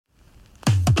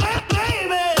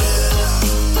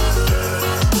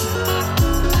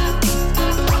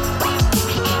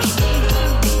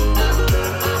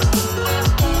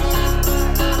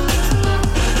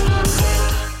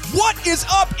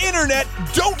Internet,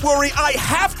 don't worry, I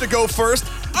have to go first.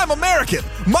 I'm American.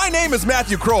 My name is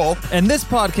Matthew Kroll. And this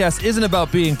podcast isn't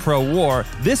about being pro-war.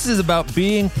 This is about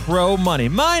being pro-money.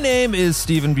 My name is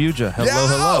Stephen Buja.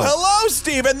 Hello,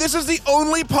 Stephen. This is the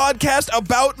only podcast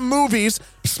about movies,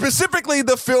 specifically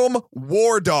the film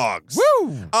War Dogs.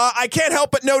 Woo! I can't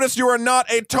help but notice you are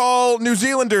not a tall New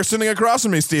Zealander sitting across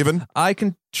from me, Stephen. I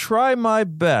can try my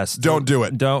best. Don't do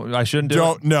it. I shouldn't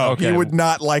do it? No, okay. He would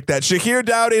not like that. Shahir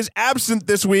Daud is absent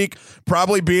this week,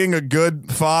 probably being a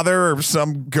good father or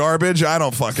some garbage. I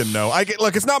don't fucking know.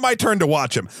 Look, it's not my turn to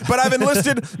watch him, but I've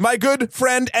enlisted my good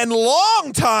friend and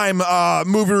longtime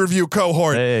movie review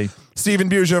cohort, Hey. Stephen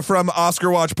Buja from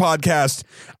Oscar Watch Podcast.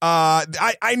 I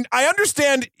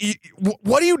understand.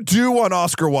 What do you do on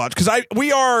Oscar Watch? Because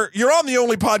you're on the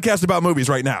only podcast about movies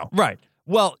right now. Right.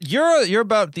 Well, you're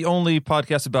about the only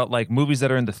podcast about like movies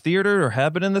that are in the theater or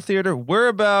have been in the theater. We're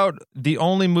about the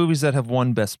only movies that have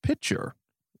won Best Picture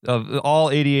of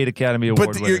all 88 Academy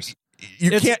Award winners.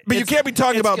 You can't be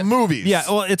talking about movies. Yeah,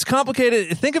 well, it's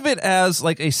complicated. Think of it as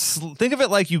like think of it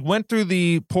like you went through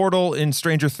the portal in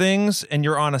Stranger Things, and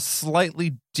you're on a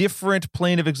slightly different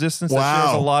plane of existence that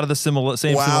shares a lot of the same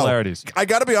similarities. I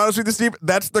got to be honest with you, Steve.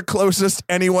 That's the closest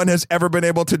anyone has ever been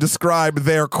able to describe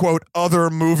their quote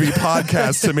other movie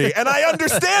podcast to me, and I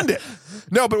understand it.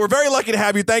 No, but we're very lucky to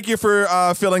have you. Thank you for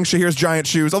filling Shahir's giant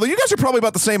shoes. Although you guys are probably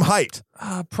about the same height.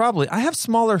 Probably. I have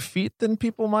smaller feet than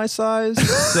people my size,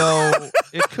 so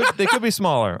they could be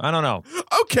smaller. I don't know.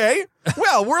 Okay.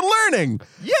 Well, we're learning.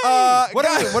 Yay! What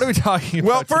are we talking about?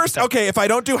 Well, first, okay, if I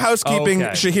don't do housekeeping,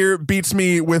 Shahir beats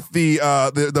me with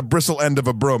the bristle end of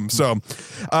a broom. So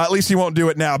at least he won't do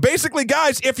it now. Basically,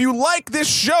 guys, if you like this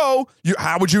show,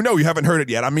 how would you know you haven't heard it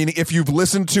yet? I mean, if you've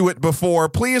listened to it before,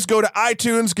 please go to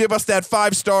iTunes, give us that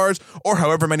 5 stars or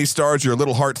however many stars your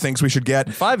little heart thinks we should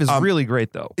get. 5 is really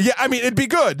great, though. Yeah, I mean, it'd be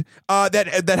good.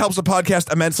 That helps the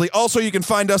podcast immensely. Also, you can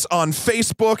find us on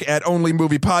Facebook at Only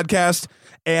Movie Podcast.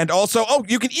 And also,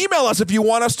 you can email us if you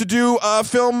want us to do a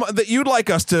film that you'd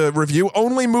like us to review,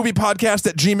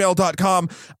 onlymoviepodcast@gmail.com.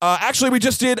 Actually, we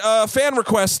just did a fan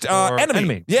request,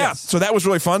 Enemy. Yeah, yes. So that was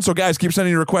really fun. So guys, keep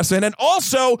sending your requests in. And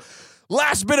also,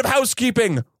 last bit of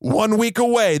housekeeping, 1 week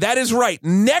away. That is right.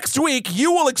 Next week,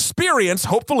 you will experience,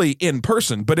 hopefully in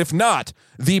person, but if not,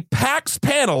 the PAX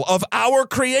panel of our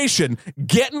creation,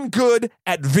 Getting Good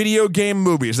at Video Game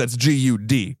Movies. That's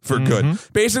GUD for good.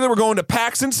 Basically, we're going to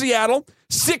PAX in Seattle,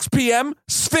 6 p.m.,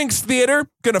 Sphinx Theater.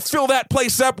 Going to fill that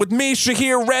place up with me,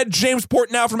 Shahir, Red, James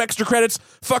Portnow from Extra Credits.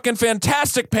 Fucking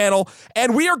fantastic panel.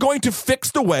 And we are going to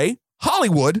fix the way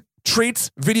Hollywood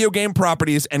treats video game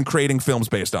properties and creating films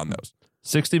based on those.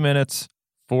 60 minutes,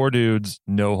 4 dudes,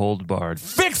 no hold barred.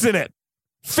 Fixing it.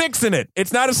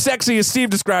 It's not as sexy as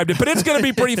Steve described it, but it's going to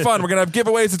be pretty fun. We're going to have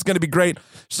giveaways. It's going to be great.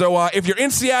 So if you're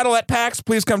in Seattle at PAX,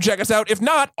 please come check us out. If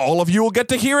not, all of you will get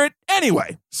to hear it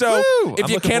anyway. So if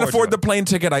you can't afford the plane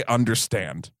ticket, I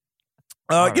understand.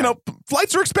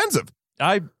 Flights are expensive.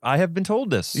 I have been told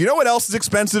this. You know what else is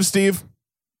expensive, Steve?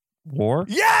 War?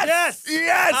 Yes!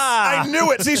 I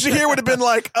knew it. See, Shahir would have been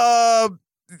like,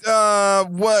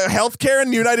 healthcare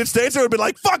in the United States? I would have been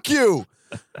like, fuck you.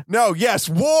 No, yes,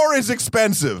 war is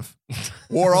expensive.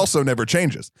 War also never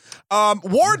changes.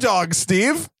 War Dogs,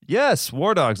 Steve. Yes,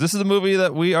 War Dogs. This is the movie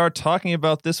that we are talking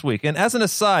about this week. And as an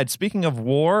aside, speaking of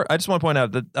war, I just want to point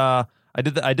out that I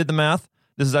did the math.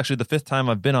 This is actually the 5th time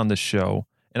I've been on this show,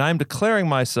 and I'm declaring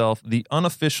myself the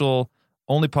unofficial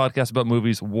only podcast about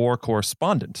movies war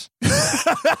correspondent.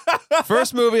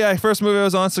 First movie I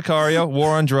was on, Sicario,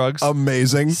 War on Drugs.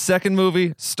 Amazing. Second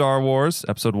movie, Star Wars,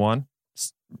 Episode 1.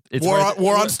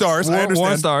 War on Stars. I understand.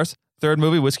 War on Stars. Third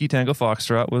movie, Whiskey Tango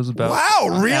Foxtrot, was about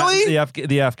really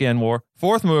the Afghan War.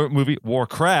 Fourth movie,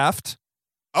 Warcraft.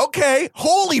 Okay,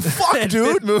 holy fuck,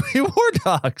 dude. Fifth movie, War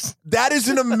Dogs. That is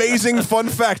an amazing fun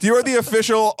fact. You are the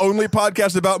official only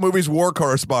podcast about movies war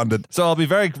correspondent. So I'll be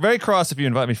very, very cross if you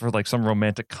invite me for like some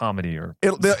romantic comedy or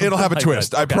it'll have a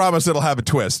twist. Okay. I promise it'll have a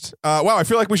twist. Wow, I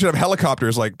feel like we should have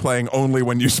helicopters like playing only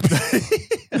when you speak.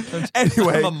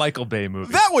 Anyway, I'm a Michael Bay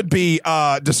movie. That would be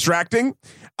distracting.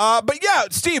 But yeah,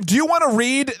 Steve, do you want to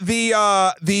read the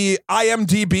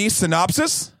IMDb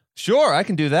synopsis? Sure, I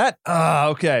can do that.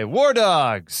 Okay, War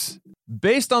Dogs.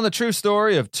 Based on the true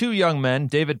story of 2 young men,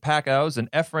 David Packouz and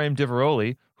Ephraim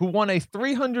Diveroli, who won a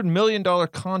 $300 million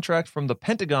contract from the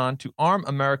Pentagon to arm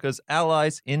America's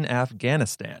allies in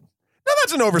Afghanistan. Now,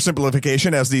 that's an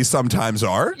oversimplification, as these sometimes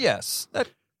are. Yes.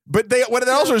 What they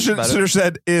also should have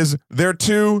said is they're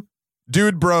 2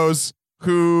 dude bros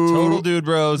who total dude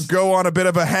bros go on a bit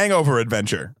of a hangover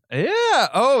adventure. Yeah.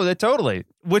 Oh, they totally.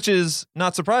 Which is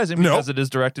not surprising because it is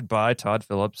directed by Todd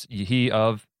Phillips, he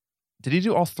of Did he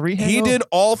do all 3 Hangovers? He did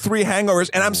all 3 Hangovers,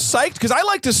 and I'm psyched because I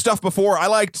liked his stuff before. I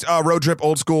liked Road Trip,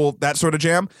 Old School, that sort of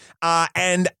jam.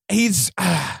 And he's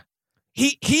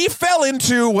he fell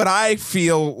into what I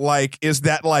feel like is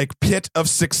that like pit of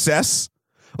success.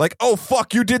 Like, oh,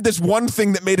 fuck, you did this one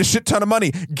thing that made a shit ton of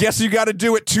money. Guess you got to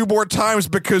do it 2 more times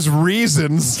because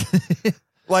reasons.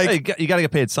 Like, you got to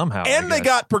get paid somehow. And they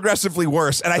got progressively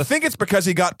worse. And I think it's because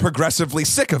he got progressively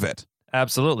sick of it.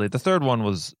 Absolutely. The third one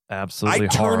was absolutely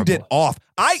horrible. I turned it off.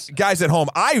 Guys at home,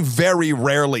 I very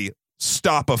rarely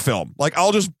stop a film. Like,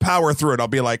 I'll just power through it. I'll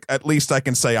be like, at least I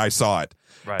can say I saw it.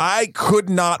 Right. I could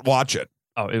not watch it.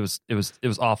 Oh, it was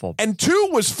awful. And 2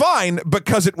 was fine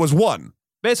because it was 1.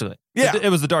 Basically. Yeah. It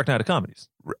was the Dark Knight of comedies.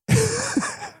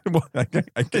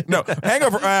 No,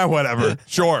 Hangover, whatever.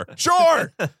 Sure.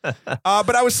 But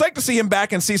I was psyched to see him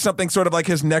back and see something sort of like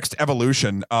his next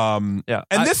evolution. And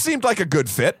this seemed like a good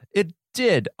fit. It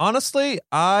did. Honestly,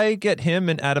 I get him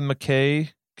and Adam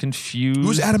McKay confused.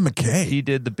 Who's Adam McKay? He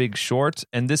did The Big Short,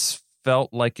 and this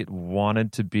felt like it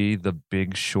wanted to be The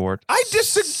Big Short. I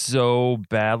disagree so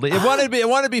badly. It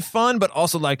wanted to be fun, but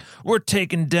also like we're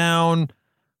taking down.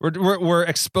 We're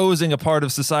exposing a part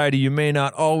of society you may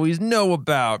not always know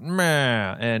about,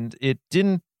 and it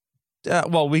didn't.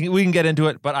 Well, we can get into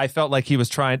it, but I felt like he was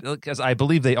trying, because I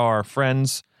believe they are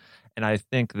friends, and I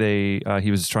think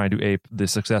he was trying to ape the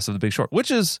success of The Big Short,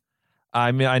 which is,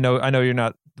 I mean, I know you're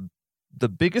not the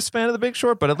biggest fan of The Big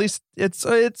Short, but at least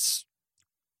it's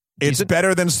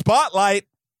better than Spotlight.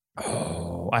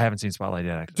 Oh, I haven't seen Spotlight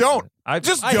yet. Actually, don't.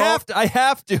 I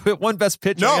have to. It won Best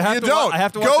Picture. No, you don't. I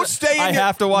have to watch Go it. stay in. I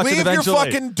have to watch it eventually. Leave your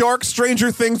fucking dark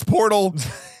Stranger Things portal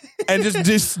and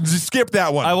just skip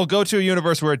that one. I will go to a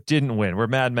universe where it didn't win, where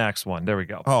Mad Max won. There we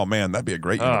go. Oh man, that'd be a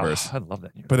great universe. I'd love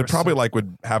that universe. But it probably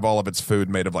would have all of its food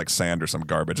made of like sand or some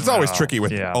garbage. It's always tricky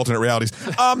with alternate realities.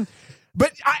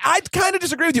 But I kind of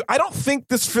disagree with you. I don't think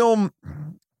this film.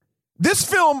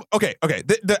 Okay.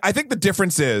 I think the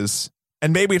difference is.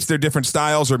 And maybe it's their different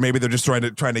styles, or maybe they're just trying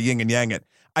to yin and yang it.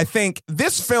 I think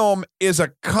this film is a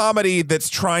comedy that's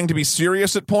trying to be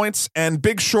serious at points, and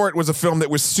Big Short was a film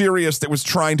that was serious, that was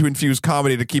trying to infuse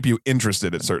comedy to keep you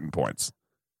interested at certain points.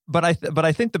 But I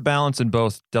think the balance in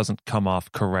both doesn't come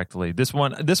off correctly. This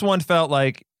one felt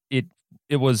like it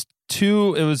was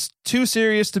too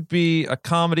serious to be a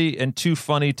comedy and too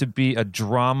funny to be a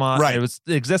drama. Right. It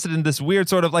existed in this weird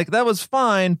sort of like that was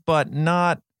fine, but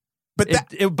not.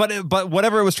 But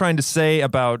whatever it was trying to say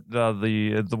about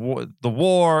the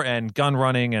war and gun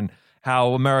running and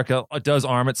how America does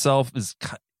arm itself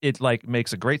it like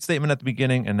makes a great statement at the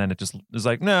beginning, and then it just is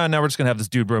like, no, now we're just gonna have this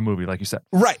dude bro movie, like you said.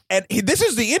 Right, and this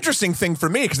is the interesting thing for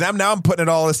me, because now I'm putting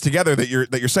all this together that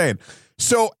you're saying.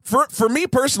 So for me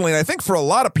personally, and I think for a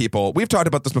lot of people, we've talked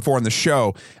about this before in the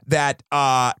show, that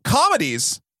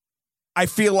comedies, I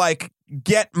feel like,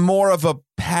 get more of a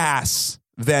pass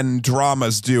than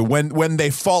dramas do when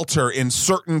they falter in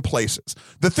certain places.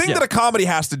 The thing that a comedy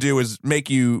has to do is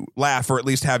make you laugh, or at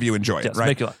least have you enjoy it, right?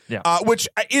 Make you laugh, which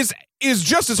is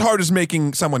just as hard as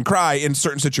making someone cry in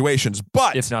certain situations,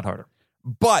 but if not harder.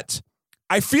 But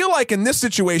I feel like in this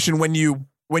situation, when you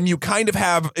kind of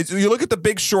have, you look at The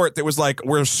Big Short, that was like,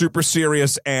 we're super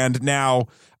serious, and now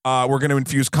we're going to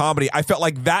infuse comedy. I felt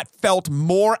like that felt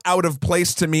more out of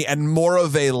place to me and more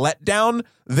of a letdown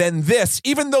than this,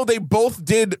 even though they both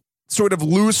did sort of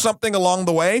lose something along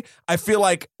the way. I feel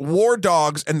like War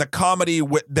Dogs and the comedy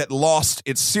that lost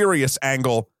its serious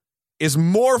angle is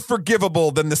more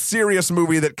forgivable than the serious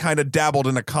movie that kind of dabbled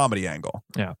in a comedy angle.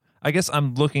 Yeah. I guess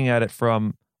I'm looking at it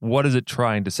from, what is it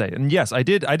trying to say? And yes, I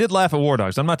did laugh at War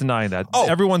Dogs. I'm not denying that. Oh,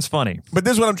 everyone's funny. But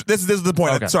this is the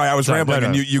point. Okay. Sorry, I was rambling,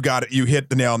 and you got it. You hit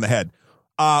the nail on the head.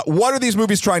 What are these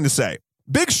movies trying to say?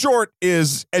 Big Short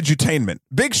is edutainment.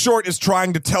 Big Short is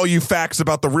trying to tell you facts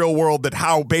about the real world, that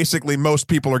how basically most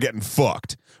people are getting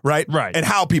fucked, right? Right. And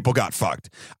how people got fucked.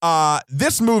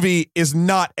 This movie is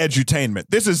not edutainment.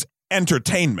 This is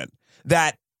entertainment.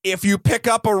 That if you pick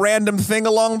up a random thing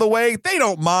along the way, they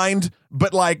don't mind,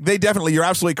 but like they definitely, you're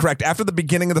absolutely correct. After the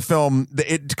beginning of the film,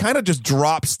 it kind of just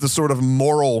drops the sort of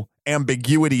moral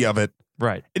ambiguity of it.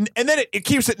 Right. And then it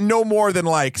keeps it no more than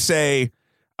like, say,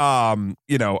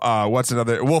 what's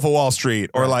another, Wolf of Wall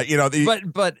Street, or like,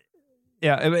 but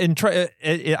yeah,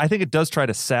 I think it does try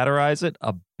to satirize it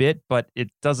a bit, but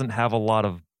it doesn't have a lot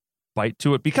of bite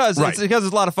to it because it's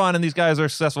a lot of fun, and these guys are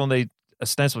successful, and they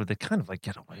ostensibly they kind of like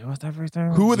get away with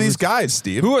everything. Who are these guys,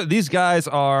 Steve? These guys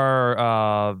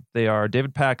are they are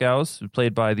David Packouz,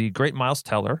 played by the great Miles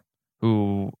Teller,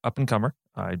 who up and comer.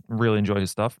 I really enjoy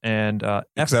his stuff, and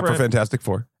except for Fantastic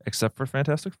Four. Except for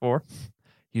Fantastic Four,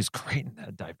 he's great in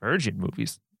the Divergent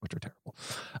movies. which are terrible.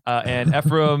 And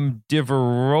Ephraim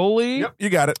Diveroli. Yep, you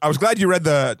got it. I was glad you read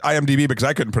the IMDb because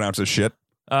I couldn't pronounce this shit.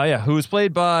 Who is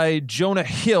played by Jonah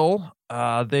Hill.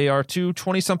 They are two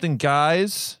 20-something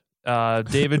guys.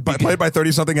 David played by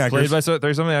 30-something actors. Played by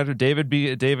 30-something actors.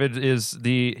 David is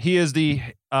the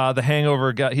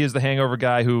hangover guy. He is the hangover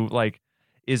guy who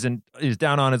is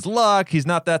down on his luck. He's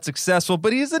not that successful,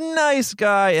 but he's a nice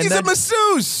guy. And he's a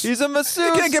masseuse. He's a masseuse.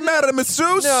 You can't get mad at a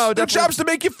masseuse. No, their job's to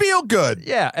make you feel good.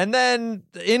 Yeah, and then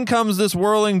in comes this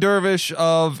whirling dervish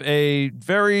of a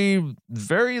very,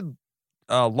 very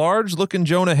large-looking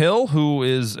Jonah Hill, who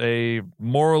is a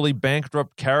morally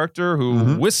bankrupt character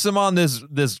who whisks him on this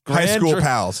high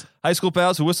school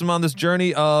pals who whisks him on this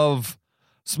journey of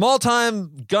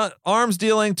small-time arms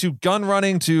dealing to gun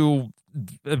running to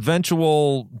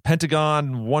eventual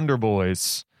Pentagon Wonder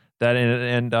Boys. Their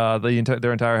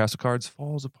entire house of cards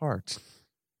falls apart.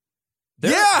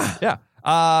 Yeah.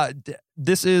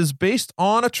 This is based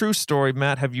on a true story.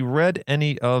 Matt, have you read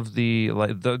any of there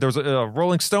was a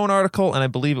Rolling Stone article, and I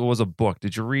believe it was a book.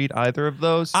 Did you read either of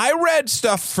those? I read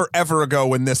stuff forever ago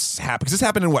when this happened. Because this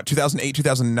happened in 2008,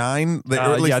 2009?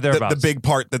 The big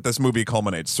part that this movie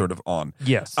culminates sort of on.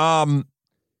 Yes.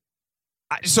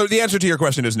 So the answer to your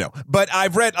question is no. But I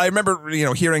remember,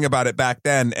 hearing about it back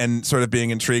then and sort of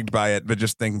being intrigued by it, but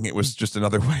just thinking it was just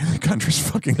another way the country's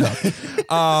fucking up.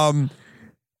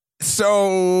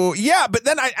 So yeah, but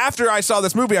then after I saw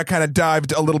this movie, I kind of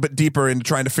dived a little bit deeper into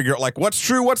trying to figure out what's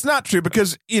true, what's not true,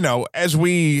 because as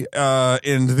we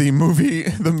in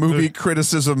the movie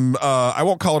criticism, I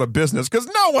won't call it a business because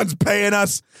no one's paying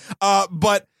us,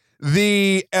 but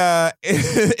in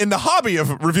the hobby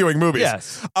of reviewing movies,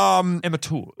 yes,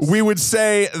 amateurs, we would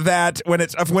say that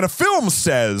when a film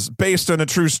says based on a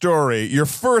true story, your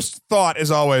first thought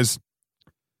is always,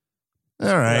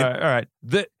 all right.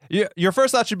 Your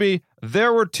first thought should be,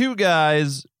 there were two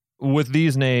guys with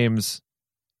these names,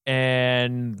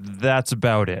 and that's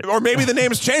about it. Or maybe the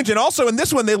names change. And also in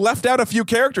this one, they left out a few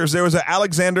characters. There was an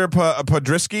Alexander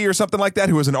Podrisky or something like that,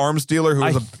 who was an arms dealer who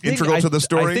was integral to the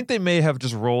story. I think they may have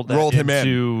just rolled him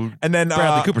in. And then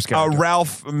Bradley Cooper's character.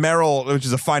 Ralph Merrill, which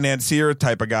is a financier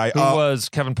type of guy. Who was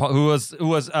Kevin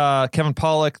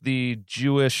Pollak, the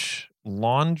Jewish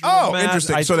laundry. Oh,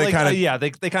 interesting. So they kind of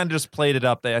they kind of just played it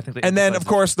up. And then of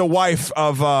course the wife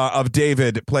of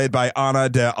David, played by Ana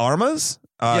de Armas,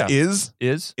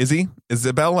 Izzy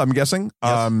Isabel, I'm guessing.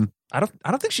 Yes. I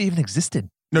don't think she even existed.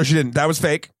 No, she didn't. That was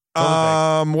fake.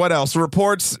 What else?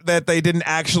 Reports that they didn't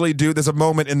actually do. There's a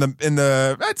moment in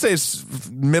the I'd say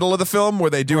middle of the film where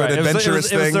they do an adventurous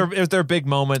thing. It was their big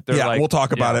moment. We'll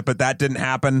talk about it, but that didn't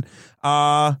happen.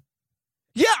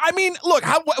 Yeah, I mean, look,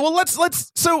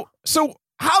 so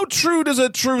how true does a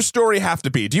true story have to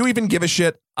be? Do you even give a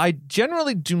shit? I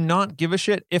generally do not give a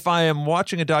shit. If I am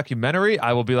watching a documentary,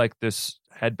 I will be like, this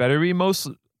had better be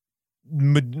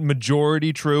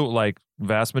majority true,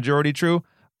 vast majority true.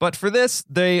 But for this,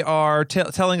 they are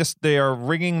telling us they are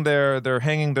they're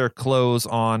hanging their clothes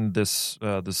on this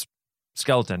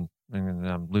skeleton.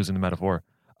 I'm losing the metaphor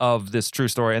of this true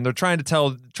story, and they're trying to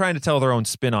tell their own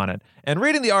spin on it. And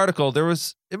reading the article, there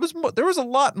was a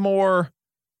lot more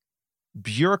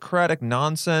bureaucratic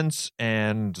nonsense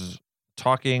and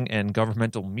talking and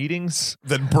governmental meetings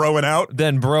than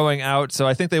broing out. So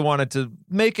I think they wanted to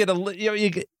make it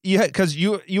because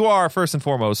you are first and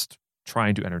foremost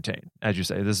trying to entertain, as you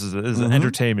say. This is an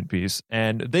entertainment piece,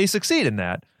 and they succeed in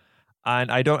that.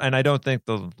 And I don't think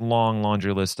the long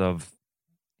laundry list of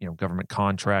government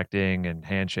contracting and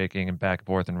handshaking and back and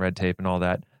forth and red tape and all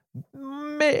that,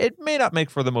 it may not make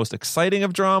for the most exciting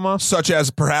of drama, such as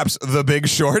perhaps The Big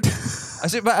Short. I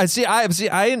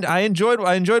enjoyed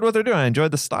what they're doing. I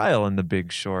enjoyed the style in The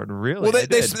Big Short. Really, well,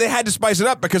 they had to spice it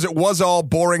up because it was all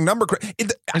boring number.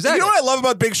 Exactly. You know what I love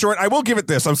about Big Short? I will give it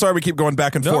this. I'm sorry we keep going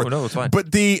back and forth. No, it's fine.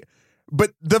 But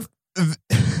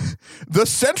the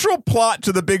central plot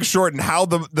to The Big Short and how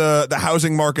the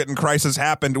housing market and crisis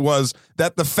happened was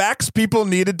that the facts people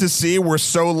needed to see were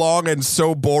so long and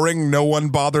so boring, no one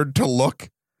bothered to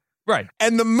look. Right.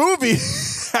 And the movie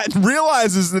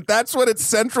realizes that that's what its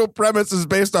central premise is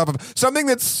based off of. Something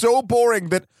that's so boring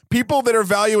that people that are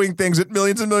valuing things at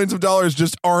millions and millions of dollars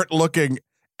just aren't looking,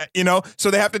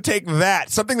 So they have to take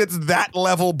something that's that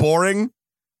level boring,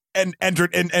 and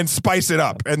spice it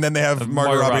up, and then they have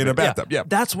Margot Robbie in a bathtub. Yeah.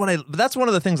 That's one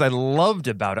of the things I loved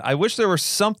about it. I wish there was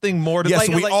something more to. Yes,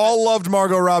 we all loved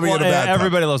Margot Robbie in a bathtub.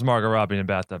 Everybody loves Margot Robbie in a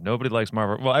bathtub. Nobody likes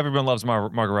Margot. Well, everyone loves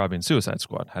Margot Robbie in Suicide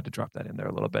Squad. Had to drop that in there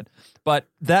a little bit, but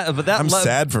I'm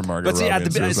sad for Margot. But see,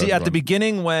 Robbie at the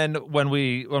beginning when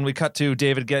we cut to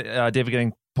David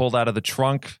getting pulled out of the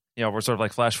trunk, we're sort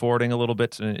of flash forwarding a little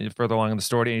bit further along in the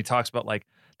story, and he talks about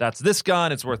that's this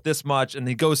gun, it's worth this much, and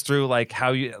he goes through like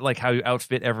how you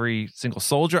outfit every single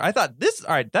soldier. I thought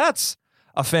that's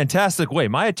a fantastic way.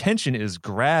 My attention is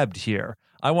grabbed here.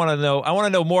 I want to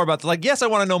know more about yes, I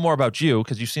want to know more about you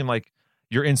because you seem like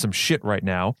you're in some shit right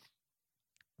now.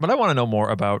 But I want to know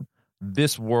more about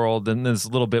this world and this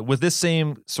little bit with this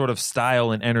same sort of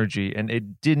style and energy, and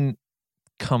it didn't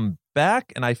come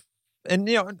back. And I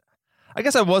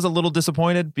guess I was a little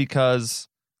disappointed because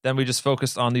then we just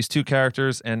focused on these two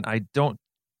characters, and I don't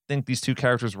think these two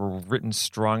characters were written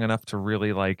strong enough to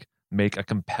really like make a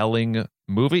compelling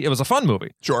movie. It was a fun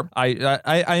movie. Sure.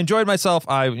 I enjoyed myself.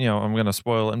 I'm going to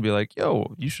spoil it and be like,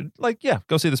 yo, you should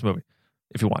go see this movie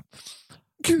if you want.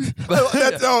 You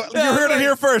heard it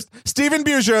here first. Stephen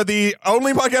Buja, the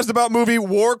only podcast about movie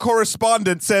war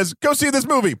correspondent, says, go see this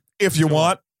movie if you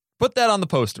want. Put that on the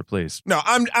poster, please. No,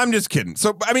 I'm just kidding.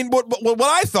 So, I mean, what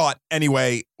I thought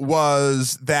anyway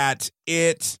was that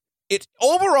it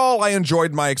overall, I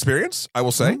enjoyed my experience, I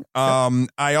will say.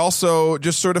 I also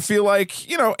just sort of feel like,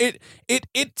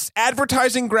 it's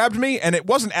advertising grabbed me, and it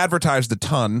wasn't advertised a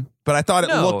ton, but I thought it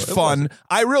looked fun.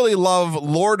 I really love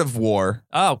Lord of War.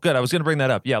 Oh, good. I was going to bring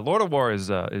that up. Yeah, Lord of War is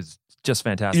just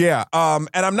fantastic. Yeah, and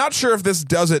I'm not sure if this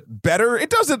does it better. It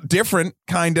does it different,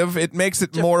 kind of. It makes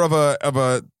it more of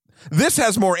a. This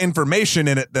has more information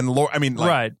in it than Lord. I mean,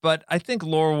 right? But I think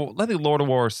Lord of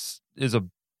War is a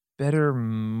better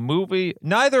movie.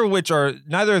 Neither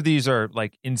of these are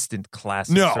like instant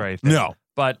classics or anything. No.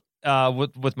 But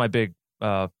with my big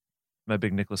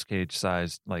Nicolas Cage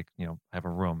size, I have a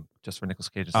room just for Nicolas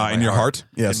Cage in your heart.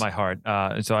 Yes, in my heart.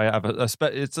 And so I have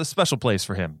it's a special place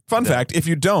for him. Fun fact: if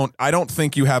you don't, I don't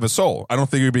think you have a soul. I don't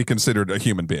think you'd be considered a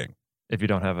human being. If you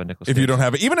don't have a Nicolas Cage. If you don't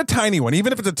have it, even a tiny one,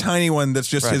 even if it's a tiny one that's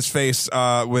just his face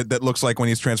that looks like when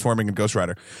he's transforming in Ghost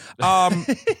Rider. But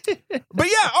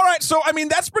yeah, all right. So, I mean,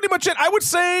 that's pretty much it. I would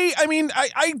say, I mean,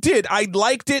 I did. I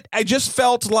liked it. I just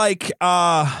felt like...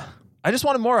 I just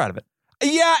wanted more out of it.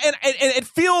 Yeah, and it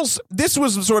feels... This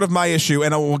was sort of my issue,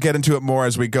 and we'll get into it more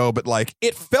as we go, but like,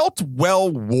 it felt well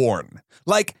worn.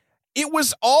 Like, it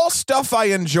was all stuff I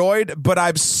enjoyed, but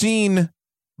I've seen...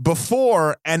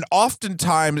 before, and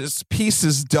oftentimes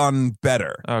pieces done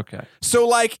better. Okay. So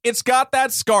like it's got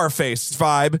that Scarface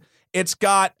vibe. It's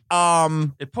got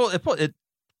it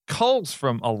culls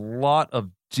from a lot of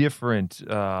different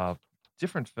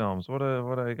films. What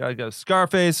I got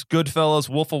Scarface, Goodfellas,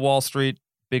 Wolf of Wall Street,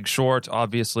 Big Short,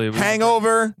 obviously.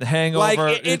 Hangover. The Hangover.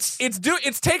 Like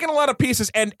it's taken a lot of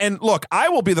pieces, and look, I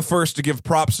will be the first to give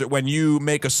props that when you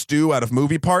make a stew out of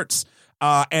movie parts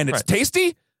and it's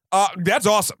tasty. That's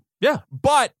awesome. Yeah.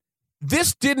 But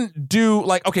this didn't do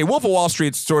like, okay, Wolf of Wall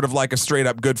Street's sort of like a straight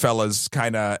up Goodfellas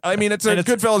kind of, I mean, it's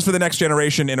Goodfellas for the next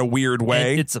generation in a weird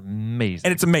way. It's amazing.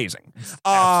 And it's amazing.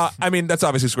 I mean, that's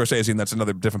obviously Scorsese and that's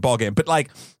another different ballgame. But like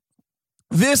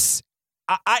this,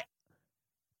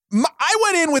 I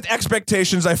went in with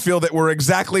expectations I feel that were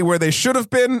exactly where they should have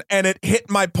been, and it hit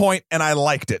my point, and I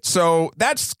liked it. So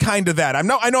that's kind of that. I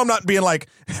know I'm not being like,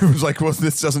 it was like, well,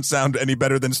 this doesn't sound any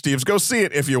better than Steve's. Go see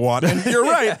it if you want. And you're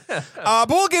right. But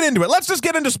we'll get into it. Let's just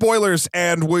get into spoilers,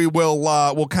 and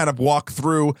we'll kind of walk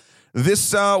through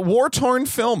this war-torn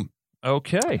film.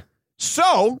 Okay.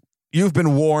 So you've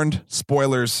been warned.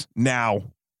 Spoilers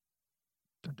now.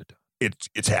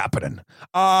 It's happening.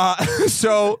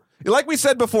 So. Like we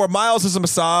said before, Miles is a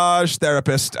massage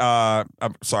therapist.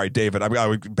 I'm sorry, David.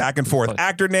 I back and forth.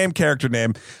 Actor name, character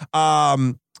name.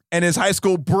 And his high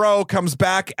school bro comes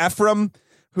back, Ephraim,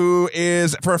 who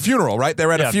is for a funeral, right?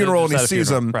 They're at a funeral and he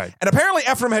sees him. Right. And apparently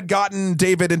Ephraim had gotten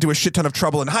David into a shit ton of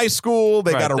trouble in high school.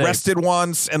 They got arrested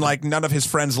once, and like none of his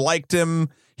friends liked him.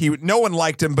 No one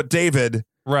liked him but David.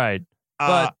 Right.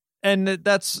 But and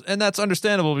that's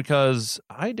understandable because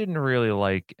I didn't really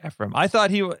like Ephraim. I thought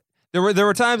There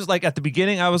were times like at the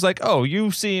beginning I was like, oh,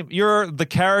 you're the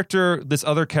character this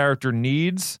other character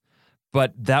needs,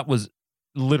 but that was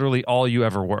literally all you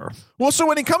ever were. Well, so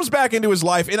when he comes back into his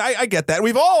life, and I get that.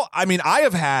 I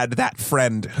have had that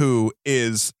friend who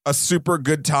is a super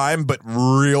good time, but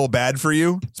real bad for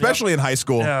you, especially in high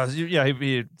school. Yeah,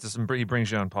 he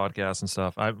brings you on podcasts and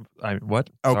stuff. What?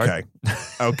 Okay.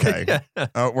 Okay.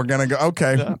 We're going to go.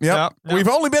 Okay. Yep. Yeah. We've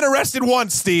only been arrested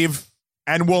once, Steve.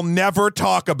 And we'll never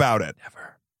talk about it.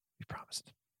 Never. We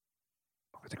promised.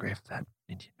 Over the grave of that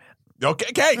Indian man.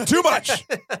 Okay, too much.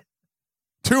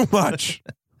 Too much.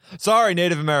 Sorry,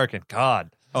 Native American.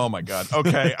 God. Oh, my God.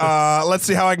 Okay, let's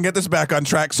see how I can get this back on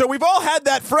track. So we've all had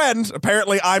that friend.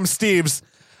 Apparently, I'm Steve's.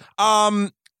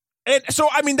 And so,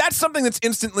 I mean, that's something that's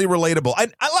instantly relatable.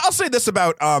 I'll say this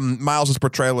about Miles'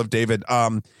 portrayal of David.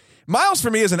 Miles,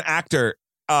 for me, as an actor,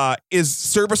 is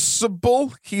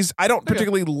serviceable. I don't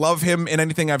particularly love him in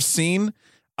anything I've seen.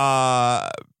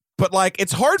 But like,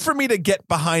 it's hard for me to get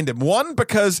behind him. One,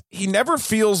 because he never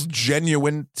feels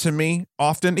genuine to me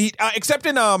often. Except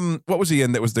in what was he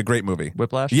in that was the great movie?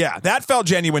 Whiplash? Yeah, that felt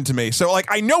genuine to me. So like,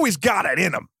 I know he's got it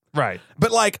in him. Right.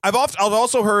 But like, I've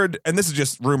also heard, and this is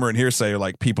just rumor and hearsay,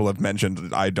 like people have mentioned,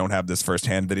 that I don't have this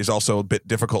firsthand, that he's also a bit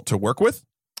difficult to work with.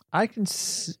 I can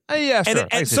yeah, sure.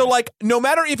 And so, like, no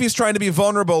matter if he's trying to be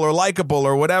vulnerable or likable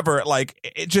or whatever, like,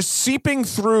 it just seeping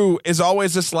through is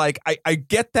always just like, I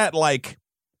get that, like,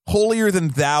 holier than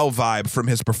thou vibe from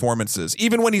his performances,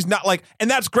 even when he's not like,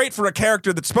 and that's great for a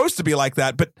character that's supposed to be like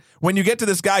that. But when you get to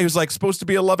this guy who's like supposed to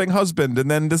be a loving husband and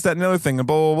then this, that, and the other thing and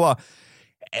blah, blah, blah,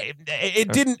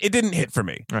 it didn't hit for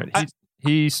me. Right.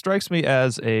 He strikes me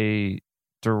as a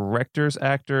director's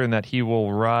actor in that he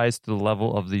will rise to the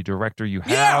level of the director you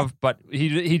have, but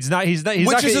he's not,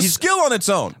 which is a skill on its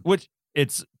own. Which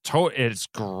it's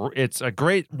a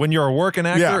great, when you're a working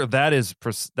actor, that is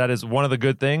one of the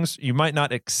good things. You might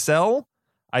not excel,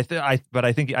 but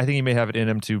I think he may have it in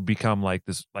him to become like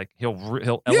this. Like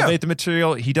he'll elevate the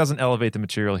material. He doesn't elevate the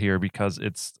material here because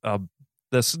it's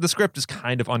the script is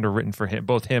kind of underwritten for him,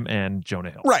 both him and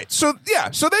Jonah Hill. Right. So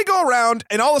they go around,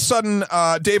 and all of a sudden,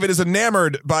 David is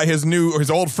enamored by his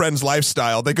old friend's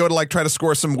lifestyle. They go to like try to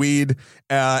score some weed,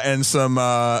 and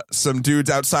some dudes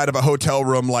outside of a hotel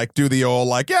room like do the old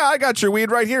like, yeah, I got your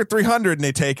weed right here, 300, and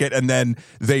they take it, and then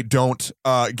they don't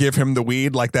give him the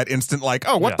weed, like that instant like,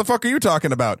 oh, what the fuck are you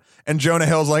talking about? And Jonah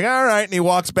Hill's like, all right, and he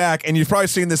walks back, and you've probably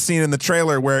seen this scene in the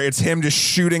trailer where it's him just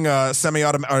shooting an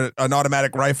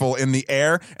automatic rifle in the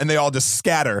air, and they all just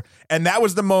scatter. And that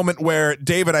was the moment where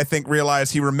David, I think,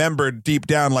 realized, he remembered deep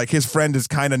down, like, his friend is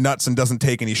kind of nuts and doesn't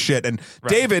take any shit. And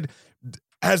David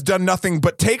has done nothing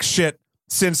but take shit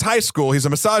since high school. He's a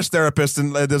massage therapist,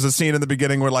 and there's a scene in the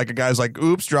beginning where like a guy's like,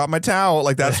 oops, drop my towel,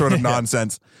 like that sort of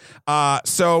nonsense.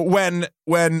 So when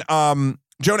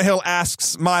Jonah Hill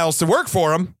asks Miles to work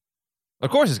for him, of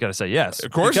course he's going to say yes.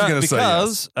 Of course he's going to say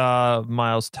yes. Because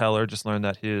Miles Teller just learned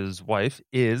that his wife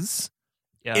is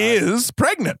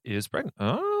pregnant.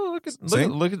 Oh,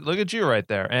 look at you right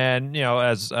there. And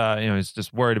as he's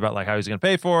just worried about like how he's going to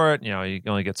pay for it. You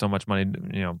only get so much money,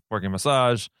 working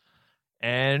massage.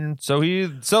 And so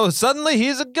suddenly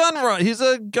he's a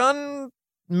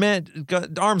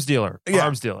arms dealer. Yeah.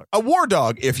 Arms dealer. A war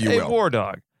dog, if you will. A war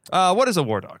dog. What is a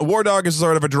war dog? A war dog is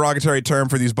sort of a derogatory term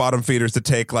for these bottom feeders that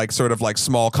take like sort of like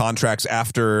small contracts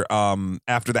after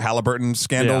the Halliburton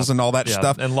scandals and all that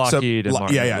stuff. And Lockheed.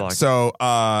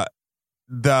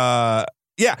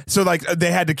 So like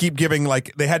they had to keep giving,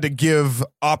 like they had to give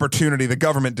opportunity. The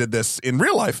government did this in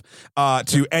real life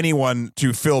to anyone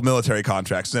to fill military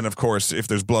contracts. Then of course, if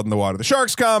there's blood in the water, the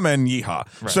sharks come and yeehaw.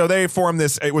 Right. So they formed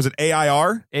this. Was it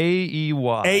AIR? AEY.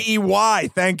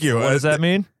 AEY. Thank you. What does that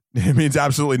mean? It means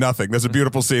absolutely nothing. There's a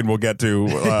beautiful scene we'll get to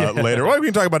later. Well, we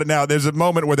can talk about it now. There's a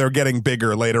moment where they're getting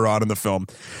bigger later on in the film.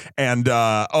 And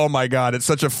oh my God, it's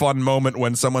such a fun moment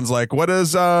when someone's like, what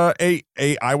does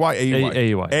AEY?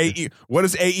 What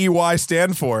does AEY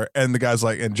stand for? And the guy's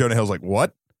like, and Jonah Hill's like,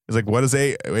 what? He's like, what does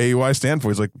AEY stand for?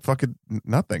 He's like, fucking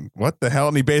nothing. What the hell?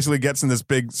 And he basically gets in this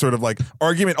big sort of like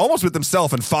argument almost with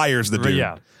himself and fires the dude.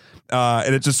 Yeah.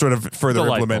 And it just sort of further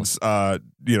implements,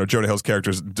 Jonah Hill's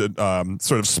character's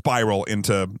sort of spiral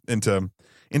into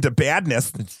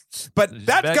badness. But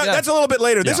that's a little bit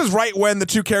later. This is right when the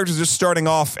two characters are just starting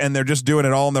off, and they're just doing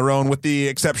it all on their own, with the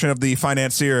exception of the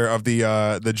financier of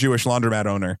the Jewish laundromat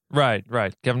owner. Right.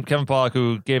 Kevin Pollak,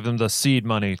 who gave them the seed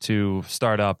money to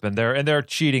start up, and they're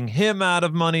cheating him out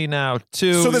of money now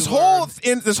too. So this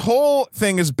whole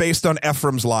thing is based on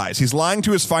Ephraim's lies. He's lying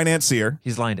to his financier.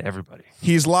 He's lying to everybody.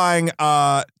 He's lying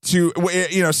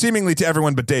to seemingly to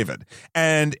everyone but David.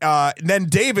 And then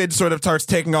David sort of starts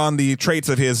taking on the traits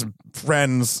of his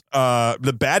friends,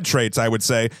 the bad traits, I would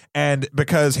say. And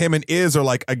because him and Iz are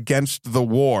like against the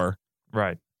war,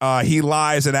 right? He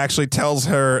lies and actually tells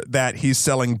her that he's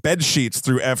selling bed sheets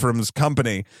through Ephraim's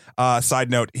company. Side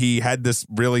note, he had this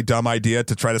really dumb idea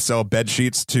to try to sell bed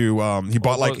sheets to, he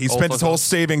spent his whole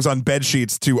savings on bed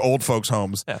sheets to old folks'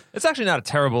 homes. Yeah. It's actually not a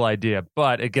terrible idea,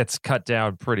 but it gets cut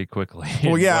down pretty quickly.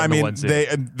 Well, yeah, I mean,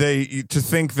 they to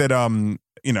think that,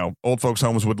 old folks'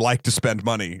 homes would like to spend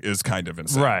money is kind of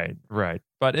insane. Right.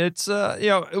 But it's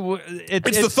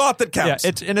it's the thought that counts.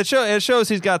 Yeah, it shows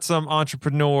he's got some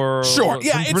entrepreneur. Sure,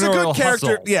 yeah, it's a good character.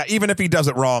 Hustle. Yeah, even if he does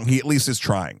it wrong, he at least is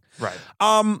trying. Right.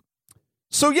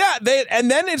 So yeah, and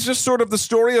then it's just sort of the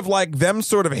story of like them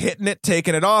sort of hitting it,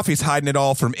 taking it off. He's hiding it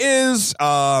all from Iz.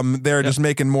 They're just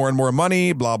making more and more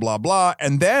money, blah blah blah.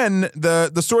 And then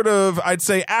the sort of, I'd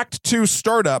say, Act 2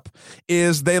 startup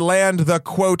is they land the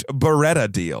quote Beretta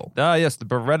deal. Yes, the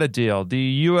Beretta deal. The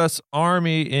U.S.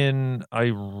 Army in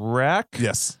Iraq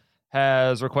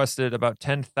has requested about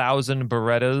 10,000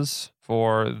 Berettas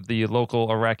for the local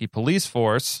Iraqi police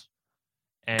force.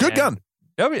 And good gun.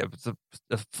 Oh yeah, it's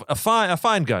a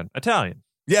fine gun, Italian.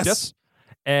 Yes.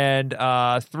 And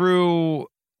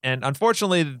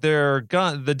unfortunately,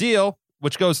 the deal,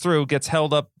 which goes through, gets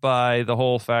held up by the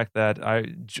whole fact that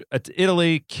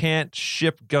Italy can't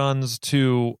ship guns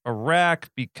to Iraq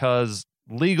because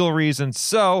legal reasons.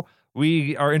 So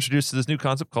we are introduced to this new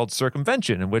concept called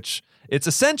circumvention, in which it's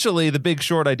essentially the Big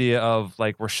Short idea of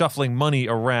like we're shuffling money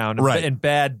around and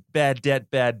bad debt,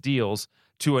 bad deals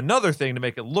to another thing to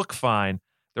make it look fine.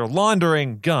 They're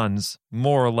laundering guns,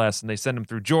 more or less, and they send them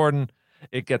through Jordan.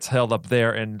 It gets held up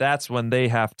there, and that's when they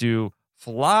have to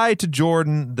fly to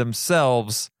Jordan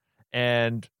themselves,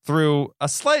 and through a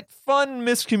slight fun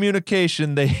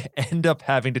miscommunication, they end up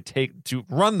having to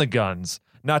run the guns,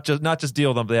 not just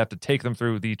deal them, but they have to take them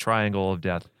through the Triangle of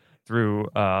Death, through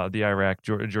the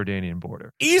Iraq-Jordanian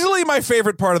border. Easily my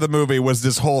favorite part of the movie was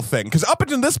this whole thing, because up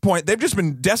until this point, they've just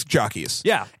been desk jockeys.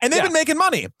 Yeah. And they've been making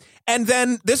money. And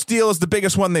then this deal is the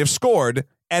biggest one they've scored.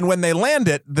 And when they land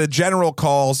it, the general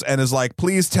calls and is like,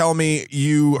 please tell me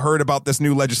you heard about this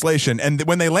new legislation. And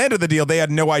when they landed the deal, they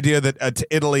had no idea that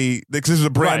Italy, this is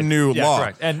a brand new law.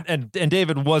 Correct. And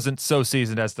David wasn't so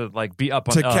seasoned as to like be up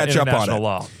on to catch up on it.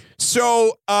 Law.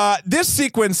 So this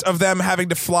sequence of them having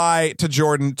to fly to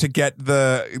Jordan to get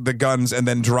the guns and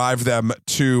then drive them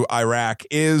to Iraq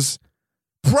is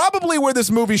probably where this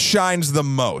movie shines the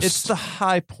most. It's the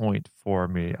high point for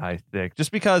me, I think,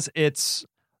 just because it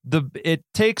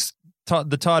takes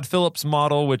the Todd Phillips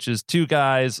model, which is two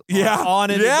guys on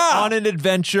an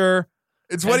adventure.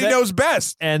 It's what he knows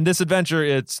best. And this adventure,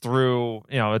 it's through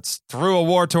a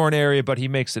war-torn area, but he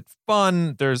makes it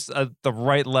fun. There's the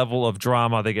right level of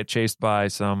drama. They get chased by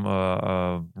some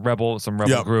rebel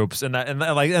groups, and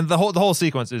the whole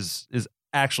sequence is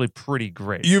actually pretty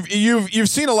great. You've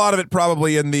seen a lot of it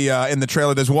probably in the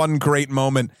trailer. There's one great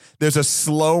moment. There's a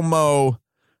slow-mo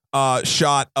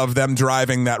shot of them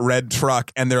driving that red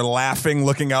truck, and they're laughing,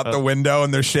 looking out the window,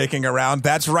 and they're shaking around.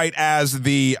 That's right as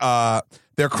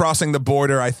they're crossing the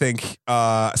border, I think.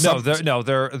 They're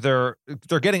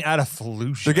getting out of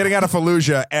Fallujah. They're getting out of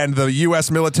Fallujah, and the U.S.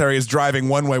 military is driving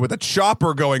one way with a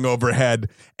chopper going overhead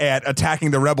and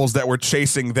attacking the rebels that were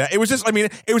chasing them. It was just,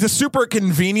 it was a super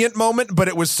convenient moment, but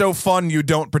it was so fun you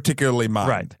don't particularly mind.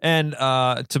 Right. And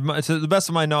to the best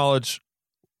of my knowledge,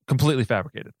 completely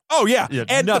fabricated. Oh, yeah.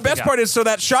 And the best part is, so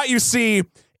that shot you see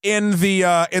in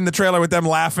the trailer with them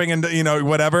laughing and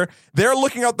whatever, they're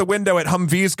looking out the window at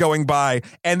Humvees going by,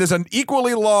 and there's an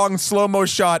equally long slow-mo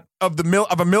shot of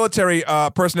a military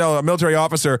personnel, a military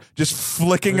officer, just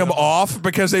flicking them off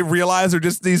because they realize they're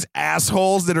just these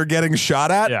assholes that are getting shot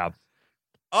at. Yeah.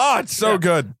 Oh, it's so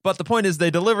good. But the point is,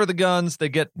 they deliver the guns. They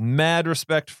get mad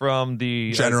respect from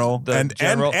the general and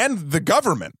the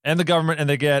government, and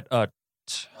they get a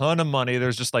ton of money.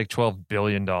 There's just like $12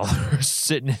 billion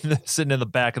sitting in the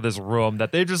back of this room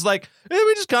that they just like,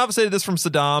 we just confiscated this from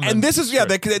Saddam. And this is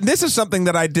this is something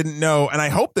that I didn't know, and I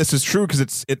hope this is true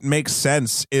because it makes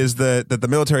sense. Is that the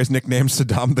military is nicknamed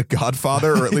Saddam the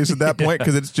Godfather, or at least at that point,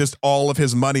 because it's just all of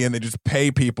his money, and they just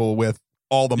pay people with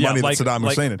all the money that Saddam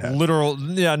Hussein had. Literal,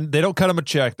 they don't cut him a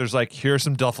check. There's like, here's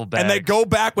some duffel bags. And they go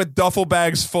back with duffel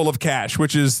bags full of cash,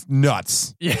 which is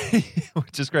nuts. Yeah,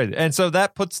 which is crazy. And so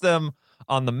that puts them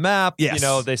on the map.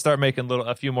 Yes. They start making a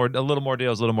little more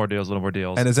deals.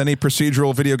 And as any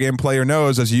procedural video game player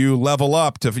knows, as you level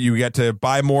up, you get to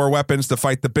buy more weapons to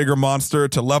fight the bigger monster,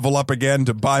 to level up again,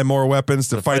 to buy more weapons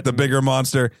to fight the bigger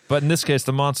monster. But in this case,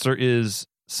 the monster is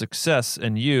success,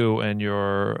 and you and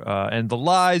your and the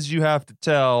lies you have to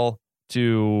tell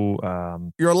to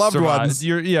your loved ones.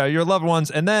 Your loved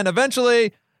ones. And then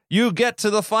eventually you get to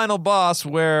the final boss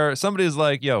where somebody's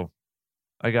like, yo,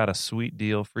 I got a sweet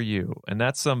deal for you. And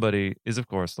that somebody is, of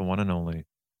course, the one and only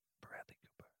Bradley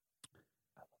Cooper.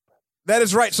 That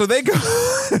is right. So they go.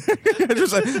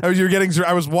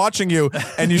 I was watching you,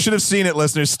 and you should have seen it,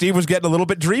 listeners. Steve was getting a little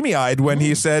bit dreamy-eyed when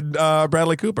he said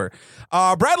Bradley Cooper.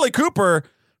 Bradley Cooper,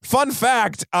 fun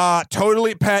fact,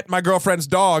 totally pet my girlfriend's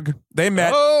dog. They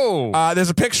met. Oh.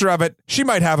 There's a picture of it. She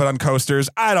might have it on coasters.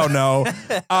 I don't know.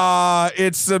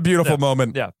 It's a beautiful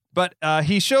moment. Yeah. But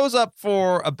he shows up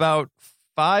for about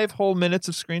 5 whole minutes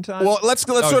of screen time. Well, let's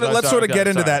sort of get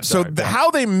into that. So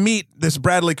how they meet this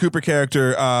Bradley Cooper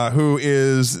character, who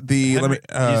is the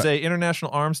he's a international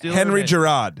arms dealer, Henry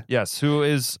Gerard. Yes, who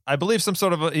is, I believe, some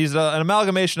sort of he's an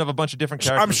amalgamation of a bunch of different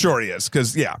characters. I'm sure he is,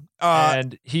 because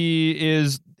and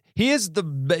he's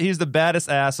the baddest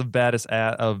ass of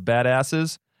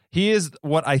badasses. He is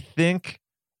what I think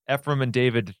Ephraim and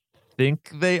David think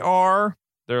they are.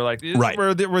 They're like, right.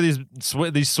 We're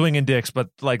these swinging dicks, but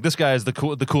like this guy is the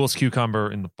coolest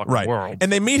cucumber in the fucking world. And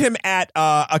they meet him at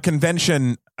a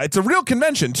convention. It's a real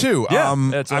convention too. Yeah,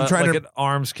 it's an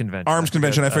arms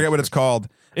convention. I forget what it's called.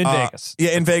 In Vegas.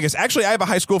 Yeah, in Vegas. Actually, I have a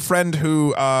high school friend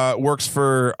who works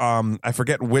for I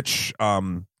forget which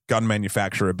gun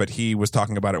manufacturer, but he was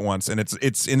talking about it once, and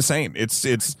it's insane.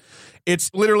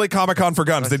 It's literally Comic-Con for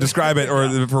guns. They describe it,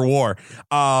 or for war.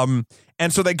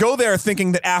 And so they go there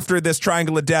thinking that after this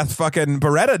Triangle of Death fucking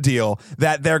Beretta deal,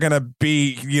 that they're going to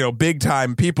be, big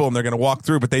time people and they're going to walk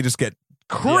through, but they just get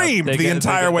creamed the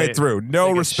entire way through. No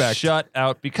respect. Shut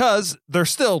out because they're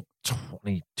still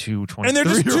 22, 23 and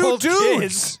they're just two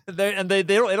dudes. They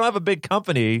don't have a big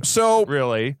company. So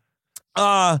really,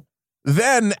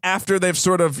 then after they've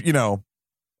sort of,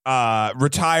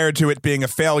 retired to it being a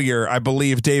failure, I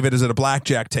believe David is at a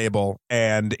blackjack table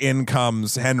and in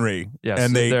comes Henry. Yes,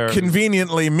 and they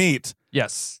conveniently meet.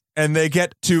 Yes. And they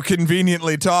get to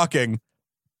conveniently talking.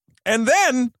 And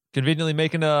then conveniently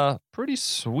making a pretty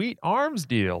sweet arms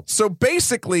deal. So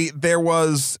basically there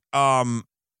was what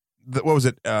was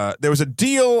it? There was a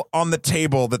deal on the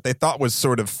table that they thought was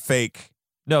sort of fake.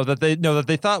 That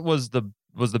they thought was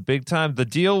the big time. The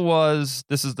deal was,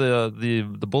 this is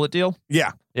the bullet deal.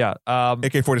 Yeah.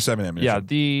 AK-47 ammunition. Yeah.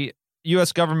 The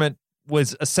U.S. government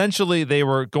was essentially, they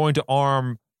were going to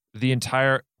arm the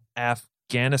entire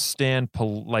Afghanistan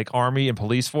army and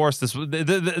police force. This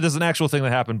is an actual thing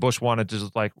that happened. Bush wanted to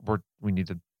just we need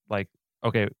to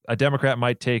okay, a Democrat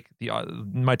might take the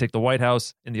White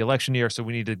House in the election year, so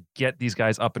we need to get these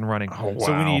guys up and running. Oh, wow.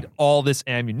 So we need all this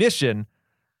ammunition.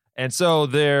 And so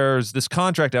there's this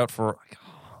contract out for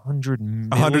 100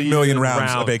 million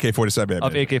rounds of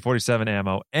AK-47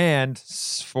 ammo. And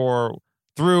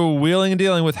through wheeling and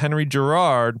dealing with Henry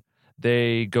Gerard,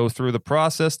 they go through the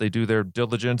process. They do their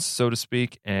diligence, so to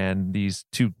speak, and these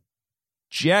two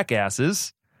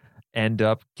jackasses end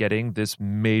up getting this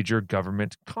major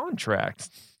government contract.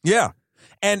 Yeah.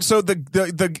 And so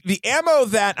the ammo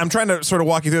that I'm trying to sort of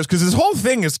walk you through this, because this whole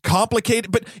thing is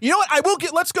complicated. But you know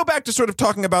what? Let's go back to sort of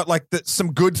talking about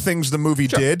some good things the movie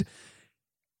did.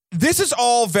 This is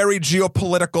all very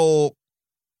geopolitical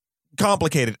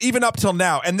complicated, even up till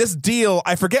now. And this deal,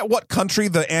 I forget what country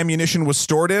the ammunition was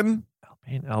stored in.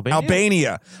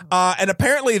 Albania. And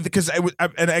apparently,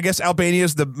 I guess Albania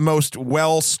is the most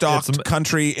well-stocked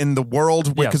country in the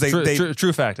world, because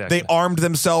true fact. Actually. They armed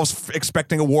themselves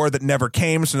expecting a war that never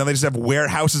came, so now they just have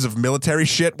warehouses of military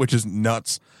shit, which is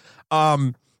nuts.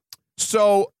 But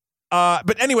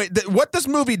anyway, what this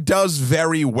movie does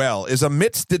very well is,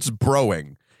 amidst its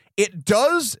broing, it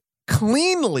does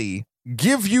cleanly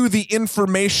give you the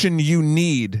information you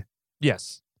need.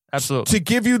 Yes. Absolutely. To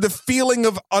give you the feeling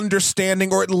of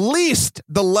understanding, or at least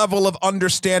the level of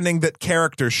understanding that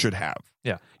characters should have.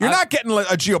 Yeah. You're not getting a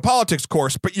geopolitics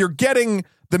course, but you're getting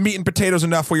the meat and potatoes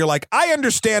enough where you're like, I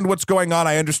understand what's going on.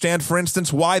 I understand, for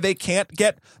instance, why they can't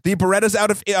get the Berettas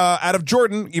out of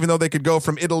Jordan, even though they could go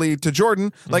from Italy to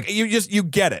Jordan. Like, you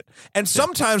get it. And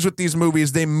sometimes with these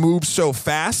movies, they move so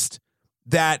fast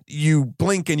that you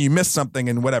blink and you miss something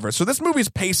and whatever. So this movie's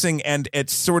pacing and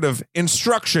its sort of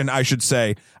instruction, I should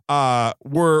say,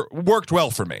 worked well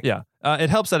for me. Yeah.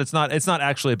 It helps that it's not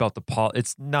actually about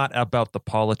it's not about the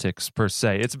politics per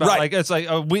se. It's about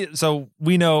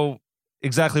we know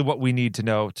exactly what we need to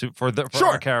know for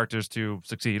our characters to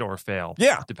succeed or fail.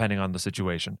 Yeah. Depending on the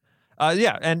situation.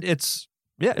 And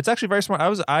it's actually very smart.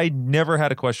 I never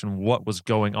had a question what was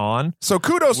going on. So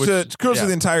kudos to the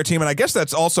entire team, and I guess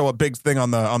that's also a big thing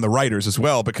on the writers as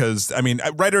well, because I mean,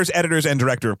 writers, editors, and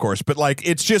director, of course. But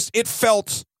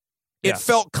it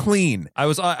felt clean.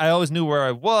 I always knew where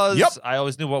I was. Yep. I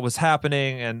always knew what was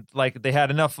happening, and they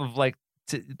had enough of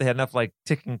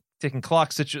ticking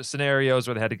clock scenarios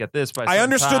where they had to get this by. I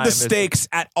understood the stakes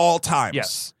at all times.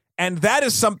 Yes. And that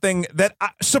is something that,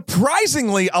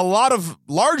 surprisingly, a lot of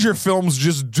larger films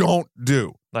just don't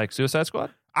do. Like Suicide Squad?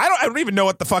 I don't even know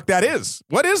what the fuck that is.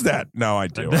 What is that? No, I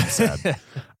do. I'm sad.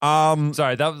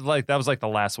 Sorry, that was like the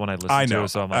last one I listened to.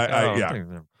 So I'm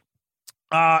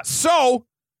like, so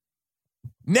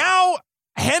now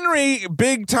Henry,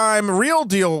 big time, real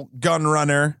deal gun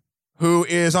runner, who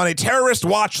is on a terrorist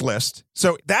watch list.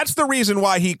 So that's the reason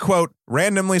why he, quote,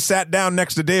 randomly sat down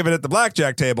next to David at the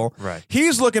blackjack table. Right.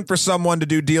 He's looking for someone to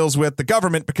do deals with the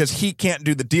government because he can't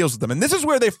do the deals with them. And this is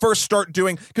where they first start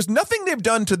doing, because nothing they've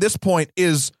done to this point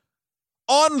is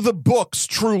on the books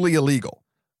truly illegal.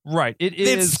 Right.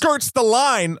 It skirts the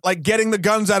line, like getting the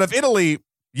guns out of Italy.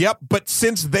 Yep, but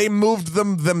since they moved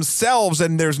them themselves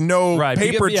and there's no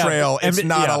paper trail, it's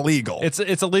not illegal. It's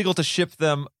illegal to ship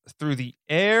them through the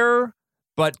air,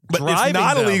 but it's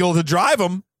not illegal to drive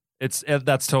them.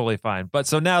 That's totally fine. But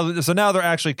so now they're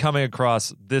actually coming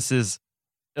across this is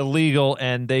illegal,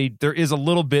 and there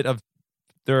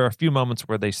are a few moments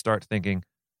where they start thinking,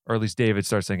 or at least David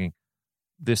starts thinking,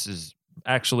 this is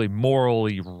actually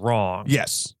morally wrong.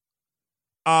 Yes.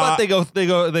 But they go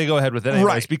ahead with it anyways,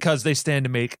 right, because they stand to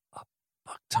make a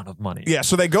fuck ton of money. Yeah,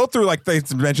 so they go through, like they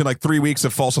mentioned, like 3 weeks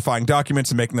of falsifying